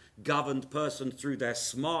privatized, governed person through their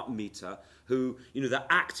smart meter, who, you know, the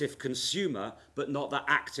active consumer, but not the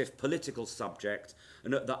active political subject.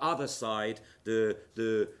 And at the other side,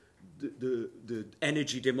 the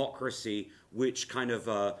energy democracy, which kind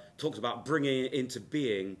of talks about bringing into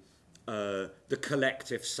being the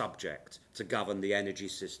collective subject to govern the energy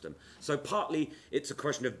system. So partly it's a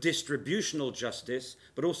question of distributional justice,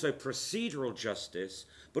 but also procedural justice,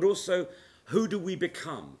 but also who do we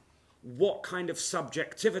become? What kind of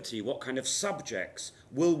subjectivity, what kind of subjects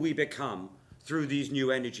will we become through these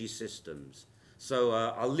new energy systems? So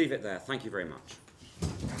I'll leave it there. Thank you very much.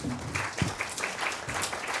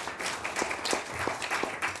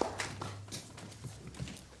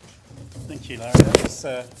 Thank you, Larry. That was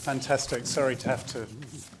fantastic. Sorry to have to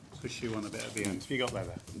push you on a bit at the end. Have you got that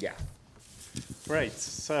there? Yeah. Great.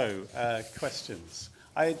 So, questions.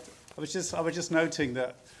 I was just noting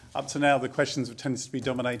that up to now the questions have tended to be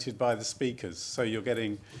dominated by the speakers. So you're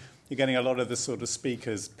getting a lot of the sort of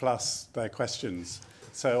speakers plus their questions.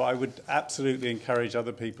 So I would absolutely encourage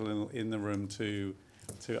other people in the room to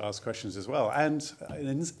ask questions as well. And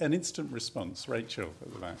an instant response. Rachel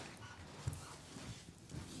at the back.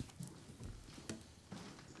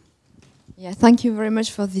 Yeah, thank you very much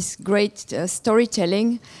for this great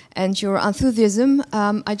storytelling and your enthusiasm.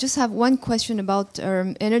 I just have one question about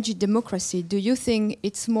energy democracy. Do you think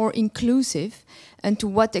it's more inclusive, and to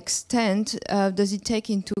what extent does it take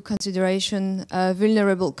into consideration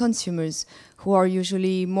vulnerable consumers who are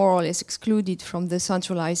usually more or less excluded from the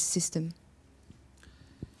centralized system?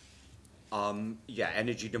 Yeah,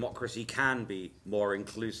 energy democracy can be more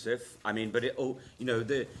inclusive. I mean, but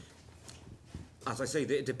as I say,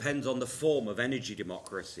 it depends on the form of energy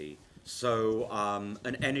democracy. So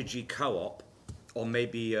an energy co-op or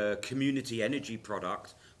maybe a community energy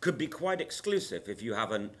product could be quite exclusive if you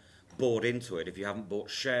haven't bought into it, if you haven't bought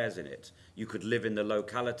shares in it. You could live in the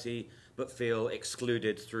locality but feel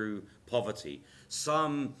excluded through poverty.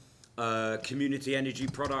 Some community energy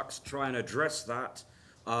products try and address that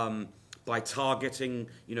by targeting,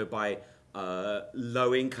 by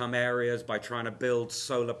low-income areas, by trying to build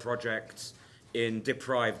solar projects in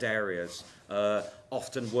deprived areas,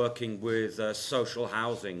 often working with social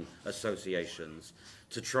housing associations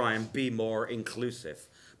to try and be more inclusive.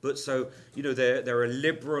 But so, there are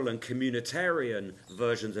liberal and communitarian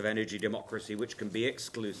versions of energy democracy which can be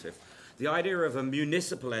exclusive. The idea of a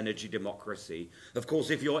municipal energy democracy, of course,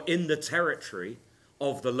 if you're in the territory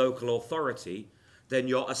of the local authority, then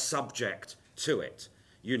you're a subject to it.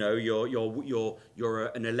 You're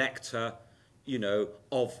an elector,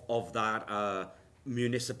 of that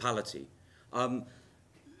municipality.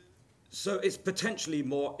 So it's potentially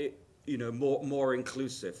more, more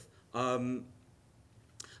inclusive.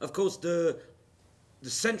 Of course, the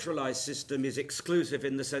centralized system is exclusive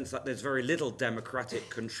in the sense that there's very little democratic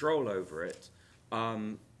control over it.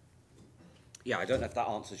 Yeah, I don't know if that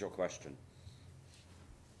answers your question.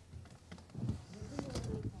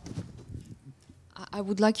 I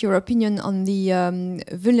would like your opinion on the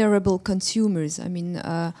vulnerable consumers. I mean,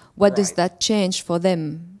 what does that change for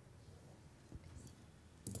them?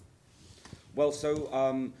 Well,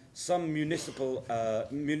 so some municipal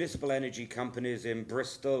energy companies in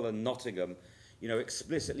Bristol and Nottingham,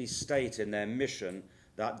 explicitly state in their mission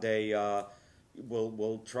that they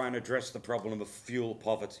will try and address the problem of fuel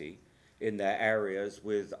poverty in their areas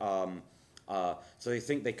with. So they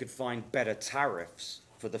think they could find better tariffs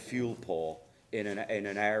for the fuel poor in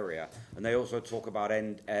an area, and they also talk about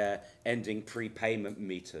ending prepayment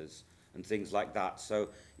meters and things like that. So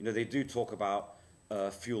they do talk about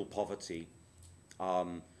fuel poverty,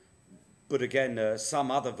 but again,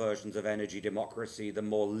 some other versions of energy democracy, the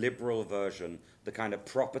more liberal version, the kind of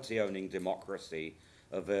property owning democracy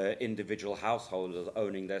of individual householders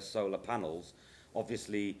owning their solar panels,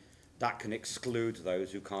 obviously that can exclude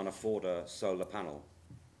those who can't afford a solar panel.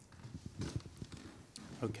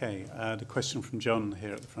 Okay, the question from John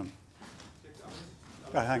here at the front. I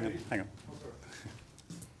Hang on.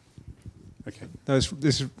 Okay. No,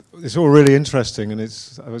 this is all really interesting, and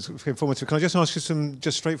I was informative. Can I just ask you some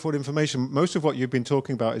just straightforward information? Most of what you've been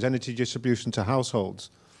talking about is energy distribution to households,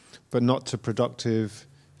 but not to productive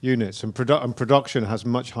units. And production has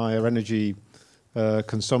much higher energy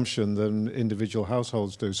consumption than individual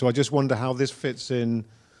households do. So I just wonder how this fits in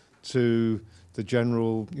to the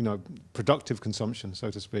general, productive consumption, so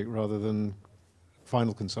to speak, rather than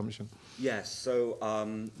final consumption. Yes. So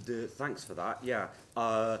thanks for that. Yeah.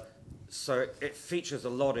 So it features a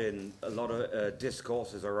lot of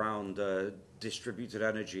discourses around distributed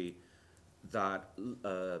energy, that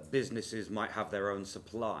businesses might have their own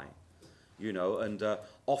supply, and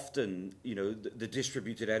often, the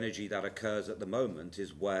distributed energy that occurs at the moment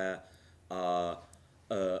is where a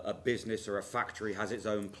business or a factory has its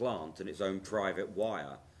own plant and its own private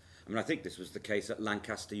wire. I mean, I think this was the case at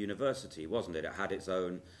Lancaster University, wasn't it? It had its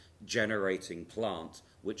own generating plant,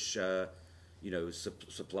 which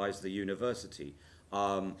supplies the university.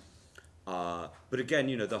 But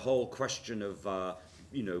again, the whole question of,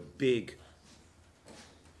 big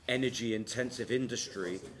energy-intensive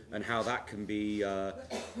industry and how that can be,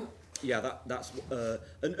 that's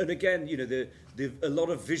and again, a lot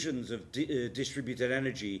of visions of distributed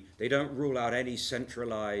energy, they don't rule out any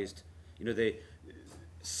centralized,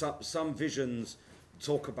 some visions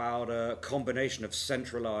talk about a combination of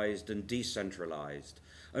centralized and decentralized,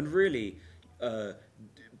 and really,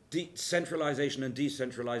 centralization and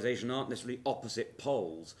decentralization aren't necessarily opposite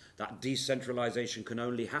poles. That decentralization can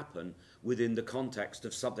only happen within the context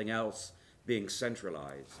of something else being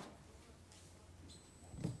centralized.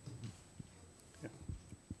 Yeah.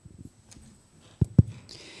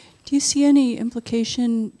 Do you see any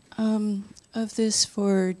implication of this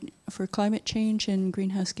for climate change and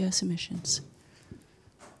greenhouse gas emissions?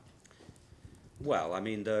 Well, I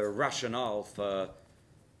mean, the rationale for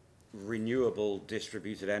renewable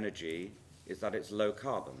distributed energy is that it's low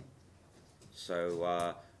carbon.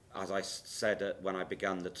 So, as I said when I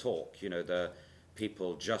began the talk, the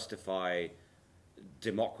people justify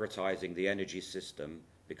democratizing the energy system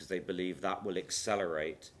because they believe that will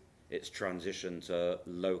accelerate its transition to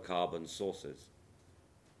low carbon sources.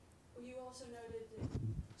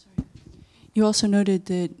 You also noted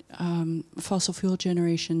that fossil fuel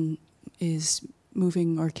generation is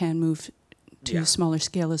moving or can move to a smaller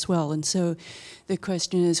scale as well. And so the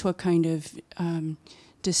question is, what kind of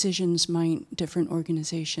decisions might different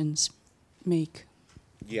organizations make?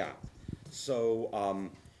 Yeah.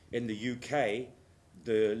 So in the UK,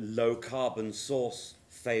 the low carbon source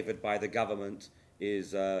favoured by the government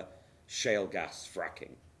is shale gas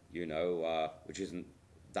fracking, which isn't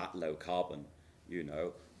that low carbon,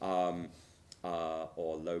 or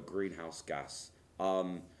low greenhouse gas.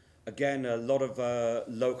 Again, a lot of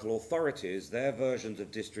local authorities, their versions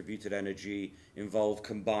of distributed energy involve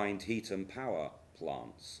combined heat and power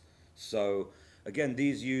plants. So, again,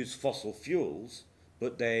 these use fossil fuels,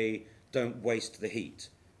 but they don't waste the heat.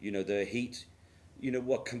 The heat,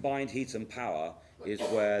 what combined heat and power is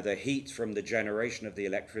where the heat from the generation of the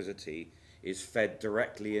electricity is fed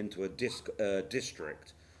directly into a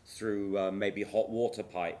district through maybe hot water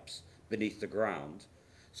pipes beneath the ground.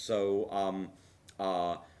 So,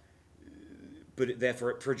 but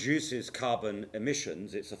therefore it produces carbon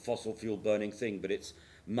emissions. It's a fossil fuel burning thing, but it's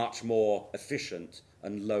much more efficient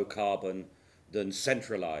and low carbon than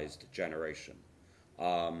centralized generation.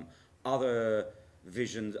 Other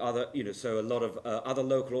visions, so a lot of other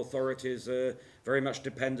local authorities are very much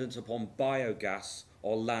dependent upon biogas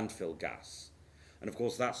or landfill gas. And of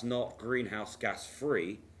course that's not greenhouse gas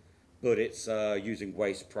free, but it's using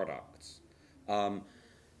waste products.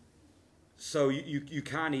 So you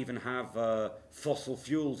can even have fossil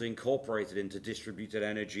fuels incorporated into distributed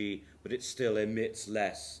energy, but it still emits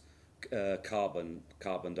less carbon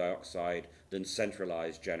dioxide than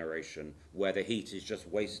centralized generation, where the heat is just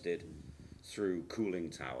wasted through cooling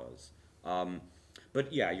towers.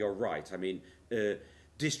 But yeah, you're right. I mean,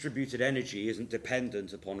 distributed energy isn't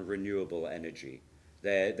dependent upon renewable energy.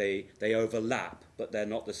 They overlap, but they're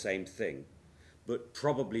not the same thing. But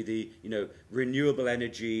probably the renewable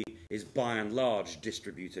energy is by and large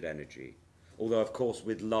distributed energy. Although, of course,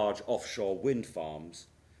 with large offshore wind farms,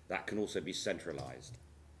 that can also be centralized.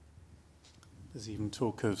 There's even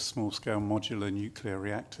talk of small-scale modular nuclear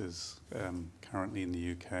reactors currently in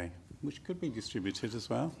the UK, which could be distributed as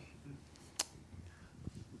well.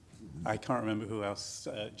 I can't remember who else.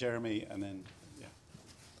 Jérémy, and then, yeah.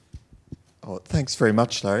 Oh, thanks very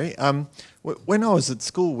much, Larry. When I was at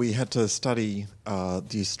school, we had to study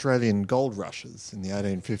the Australian gold rushes in the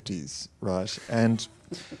 1850s, right? And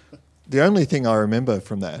the only thing I remember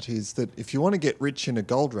from that is that if you want to get rich in a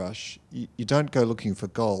gold rush, you don't go looking for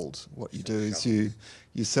gold. What you do is you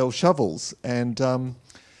sell shovels. And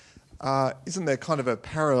isn't there kind of a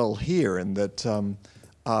parallel here in that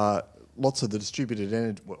lots of the distributed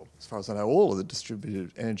energy, well, as far as I know, all of the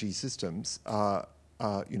distributed energy systems are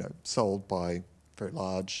sold by very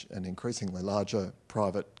large and increasingly larger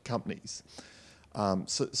private companies.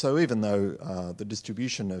 So even though the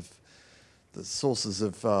distribution of the sources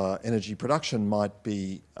of energy production might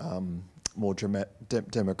be more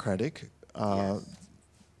democratic, Yes.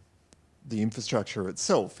 the infrastructure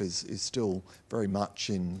itself is still very much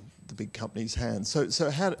in the big companies' hands.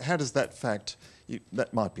 So how does that fact,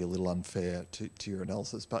 that might be a little unfair to your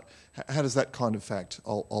analysis, but how does that kind of fact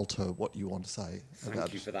alter what you want to say about it?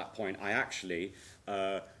 Thank you for that point. I actually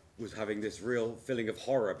was having this real feeling of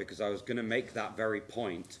horror because I was going to make that very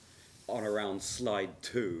point on around slide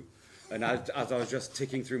 2. And as I was just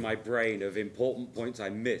ticking through my brain of important points I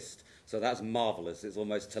missed, so that's marvelous. It's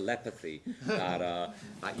almost telepathy that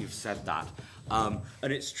you've said that. And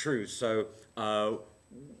it's true. So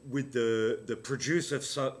with the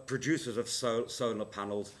producers of solar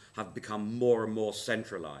panels have become more and more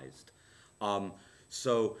centralized.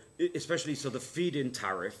 So especially the feed-in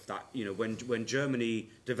tariff that, when Germany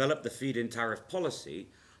developed the feed-in tariff policy,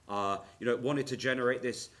 it wanted to generate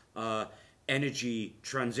this energy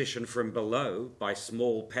transition from below by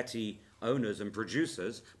small petty owners and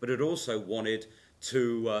producers, but it also wanted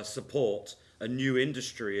to support a new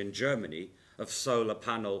industry in Germany of solar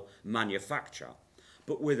panel manufacture.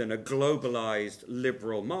 But within a globalized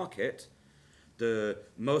liberal market,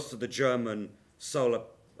 most of the German solar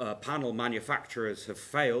panel manufacturers have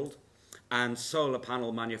failed, and solar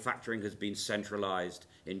panel manufacturing has been centralized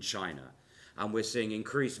in China. And we're seeing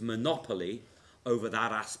increased monopoly over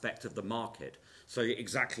that aspect of the market. So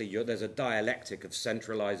exactly, there's a dialectic of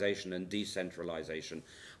centralization and decentralization.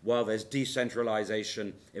 While there's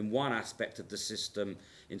decentralization in one aspect of the system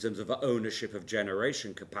in terms of ownership of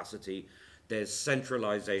generation capacity, there's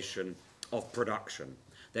centralization of production.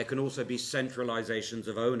 There can also be centralizations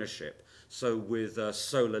of ownership. So with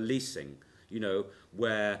solar leasing,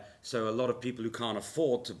 so a lot of people who can't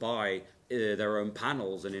afford to buy their own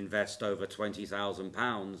panels and invest over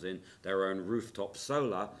 £20,000 in their own rooftop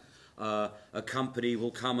solar, a company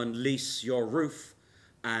will come and lease your roof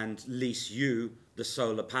and lease you the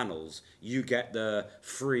solar panels. You get the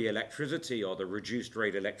free electricity or the reduced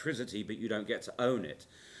rate electricity, but you don't get to own it.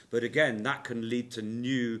 But again, that can lead to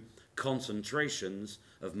new concentrations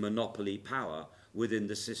of monopoly power within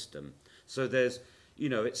the system. So there's,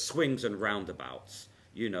 it swings and roundabouts.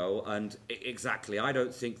 And exactly, I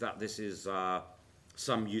don't think that this is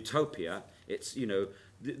some utopia. It's,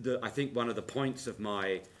 I think one of the points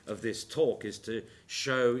of this talk is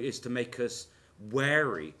to make us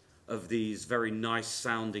wary of these very nice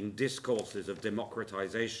sounding discourses of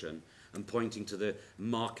democratization and pointing to the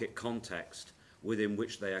market context within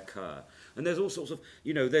which they occur. And there's all sorts of,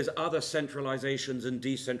 there's other centralizations and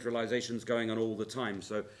decentralizations going on all the time.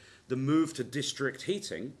 So the move to district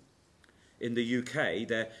heating in the UK,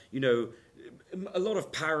 a lot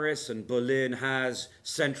of Paris and Berlin has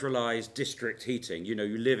centralized district heating. You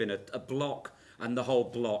live in a block and the whole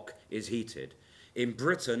block is heated. In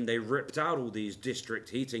Britain, they ripped out all these district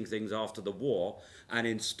heating things after the war,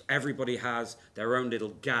 and everybody has their own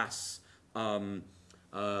little gas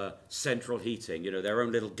central heating, their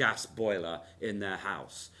own little gas boiler in their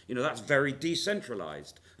house. That's very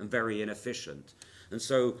decentralized and very inefficient. And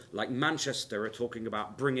so, like Manchester are talking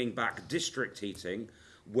about bringing back district heating,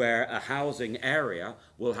 where a housing area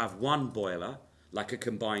will have one boiler, like a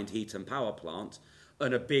combined heat and power plant,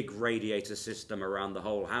 and a big radiator system around the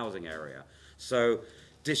whole housing area. So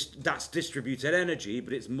that's distributed energy,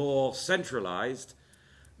 but it's more centralized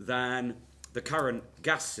than the current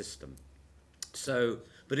gas system. So,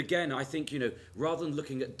 but again, I think, rather than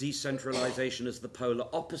looking at decentralization as the polar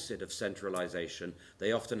opposite of centralization,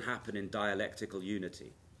 they often happen in dialectical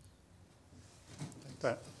unity.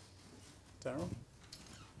 Darryl?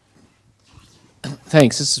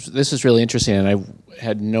 Thanks. This is really interesting, and I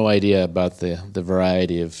had no idea about the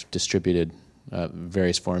variety of distributed,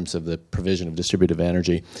 various forms of the provision of distributive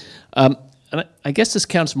energy. And I guess this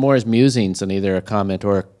counts more as musings than either a comment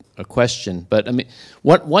or a question. But I mean,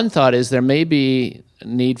 one thought is there may be a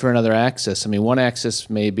need for another axis. I mean, one axis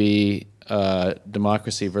may be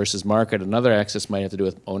democracy versus market. Another axis might have to do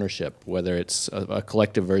with ownership, whether it's a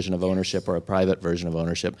collective version of ownership or a private version of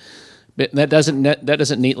ownership. But that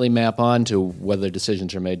doesn't neatly map onto whether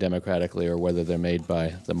decisions are made democratically or whether they're made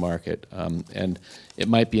by the market. And it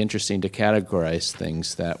might be interesting to categorize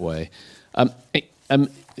things that way.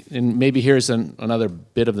 and maybe here's another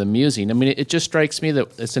bit of the musing. I mean, it just strikes me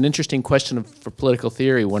that it's an interesting question for political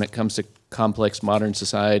theory when it comes to complex modern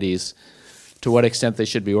societies, to what extent they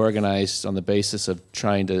should be organized on the basis of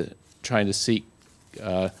trying to seek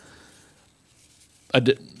a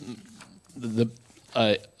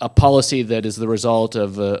policy that is the result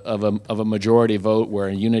of a majority vote where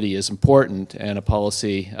unity is important, and a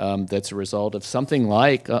policy that's a result of something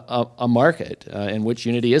like a market in which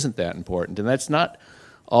unity isn't that important. And that's not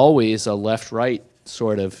always a left-right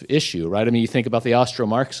sort of issue, right? I mean, you think about the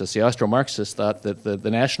Austro-Marxists. The Austro-Marxists thought that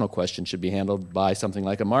the national question should be handled by something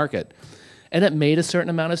like a market. And it made a certain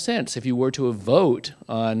amount of sense. If you were to vote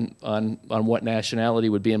on what nationality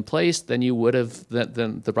would be in place, then you would have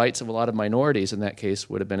the rights of a lot of minorities in that case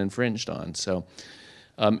would have been infringed on. So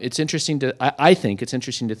it's interesting to I think it's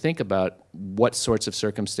interesting to think about what sorts of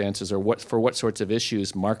circumstances or for what sorts of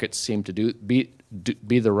issues markets seem to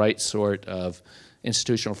be the right sort of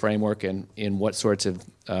institutional framework, and in what sorts of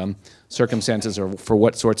circumstances or for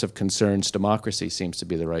what sorts of concerns democracy seems to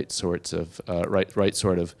be the right sorts of right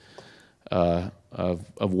sort of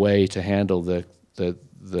way to handle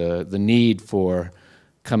the need for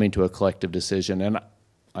coming to a collective decision. And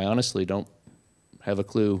I honestly don't have a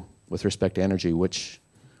clue with respect to energy which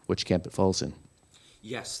camp it falls in.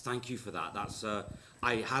 Yes, thank you for that. That's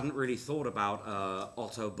I hadn't really thought about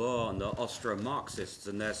Otto Bohr and the Austro-Marxists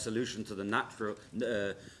and their solution to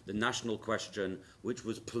the national question, which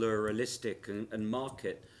was pluralistic and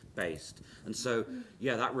market-based. And so,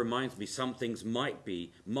 yeah, that reminds me, some things might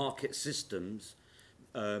be, market systems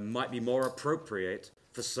might be more appropriate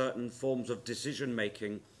for certain forms of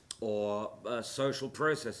decision-making or social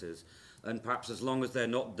processes. And perhaps as long as they're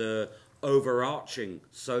not the overarching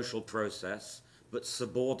social process, but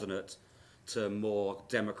subordinate to more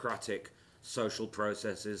democratic social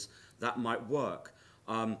processes, that might work.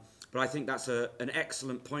 But I think that's an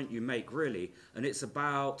excellent point you make, really. And it's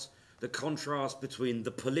about the contrast between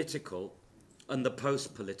the political and the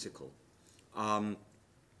post-political.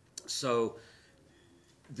 So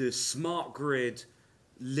the smart grid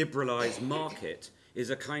liberalized market is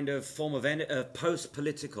a kind of form of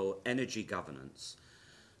post-political energy governance,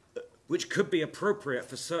 which could be appropriate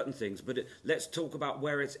for certain things, but let's talk about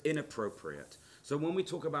where it's inappropriate. So when we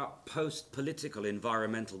talk about post-political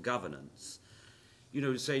environmental governance, you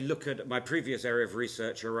know, say, look at my previous area of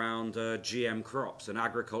research around GM crops and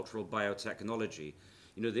agricultural biotechnology.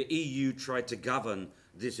 You know, the EU tried to govern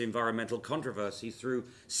this environmental controversy through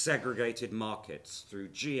segregated markets, through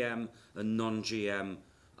GM and non-GM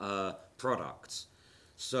products.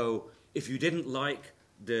 So if you didn't like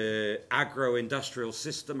the agro-industrial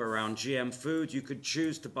system around GM food, you could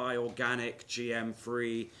choose to buy organic,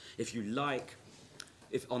 GM-free. If you like,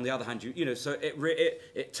 if on the other hand, you know, so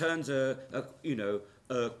it turns a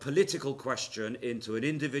political question into an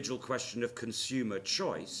individual question of consumer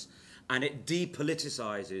choice, and it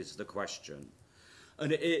depoliticizes the question.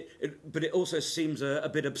 And but it also seems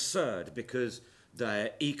a bit absurd, because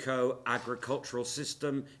the eco-agricultural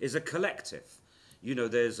system is a collective. You know,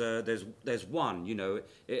 there's one. You know,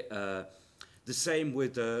 the same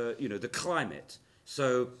with the climate.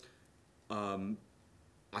 So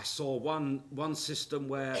I saw one system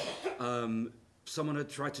where someone had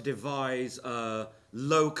tried to devise a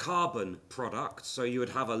low carbon product. So you would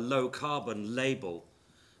have a low carbon label,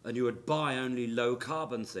 and you would buy only low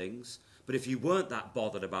carbon things. But if you weren't that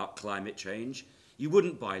bothered about climate change, you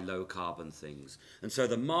wouldn't buy low carbon things. And so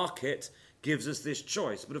the market gives us this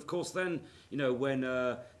choice. But of course then, you know, when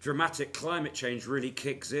dramatic climate change really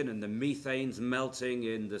kicks in and the methane's melting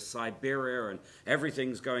in the Siberia and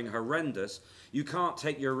everything's going horrendous, you can't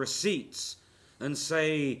take your receipts and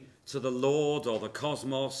say to the Lord or the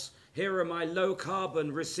cosmos, here are my low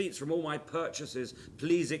carbon receipts from all my purchases,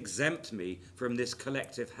 please exempt me from this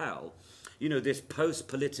collective hell. You know, this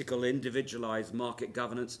post-political individualized market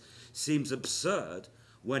governance seems absurd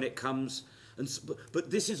when it comes. But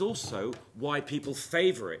this is also why people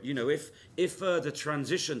favor it. You know, if the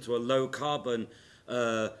transition to a low-carbon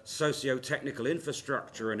socio-technical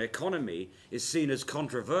infrastructure and economy is seen as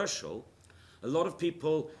controversial, a lot of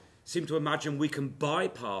people seem to imagine we can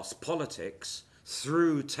bypass politics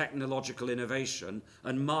through technological innovation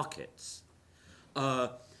and markets.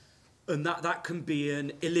 And that can be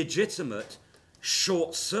an illegitimate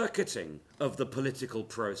short-circuiting of the political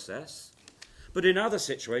process. But in other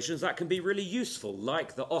situations, that can be really useful,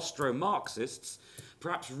 like the Austro-Marxists,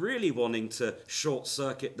 perhaps really wanting to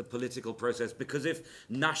short-circuit the political process, because if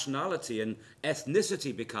nationality and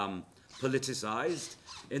ethnicity become politicized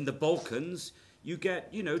in the Balkans, you get,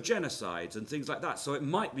 you know, genocides and things like that. So it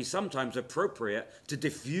might be sometimes appropriate to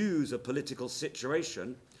diffuse a political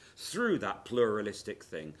situation through that pluralistic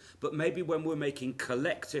thing. But maybe when we're making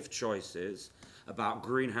collective choices about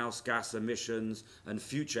greenhouse gas emissions and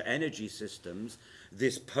future energy systems,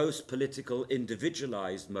 this post-political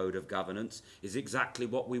individualized mode of governance is exactly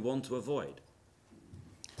what we want to avoid.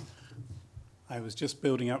 I was just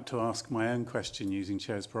building up to ask my own question using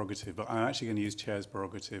chair's prerogative, but I'm actually going to use chair's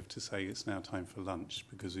prerogative to say it's now time for lunch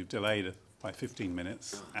because we've delayed it by 15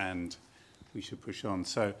 minutes and we should push on.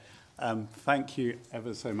 So thank you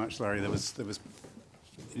ever so much, Larry. There was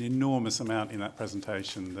an enormous amount in that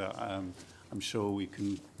presentation that I'm sure we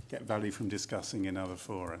can get value from discussing in other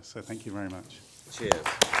fora. So thank you very much. Cheers.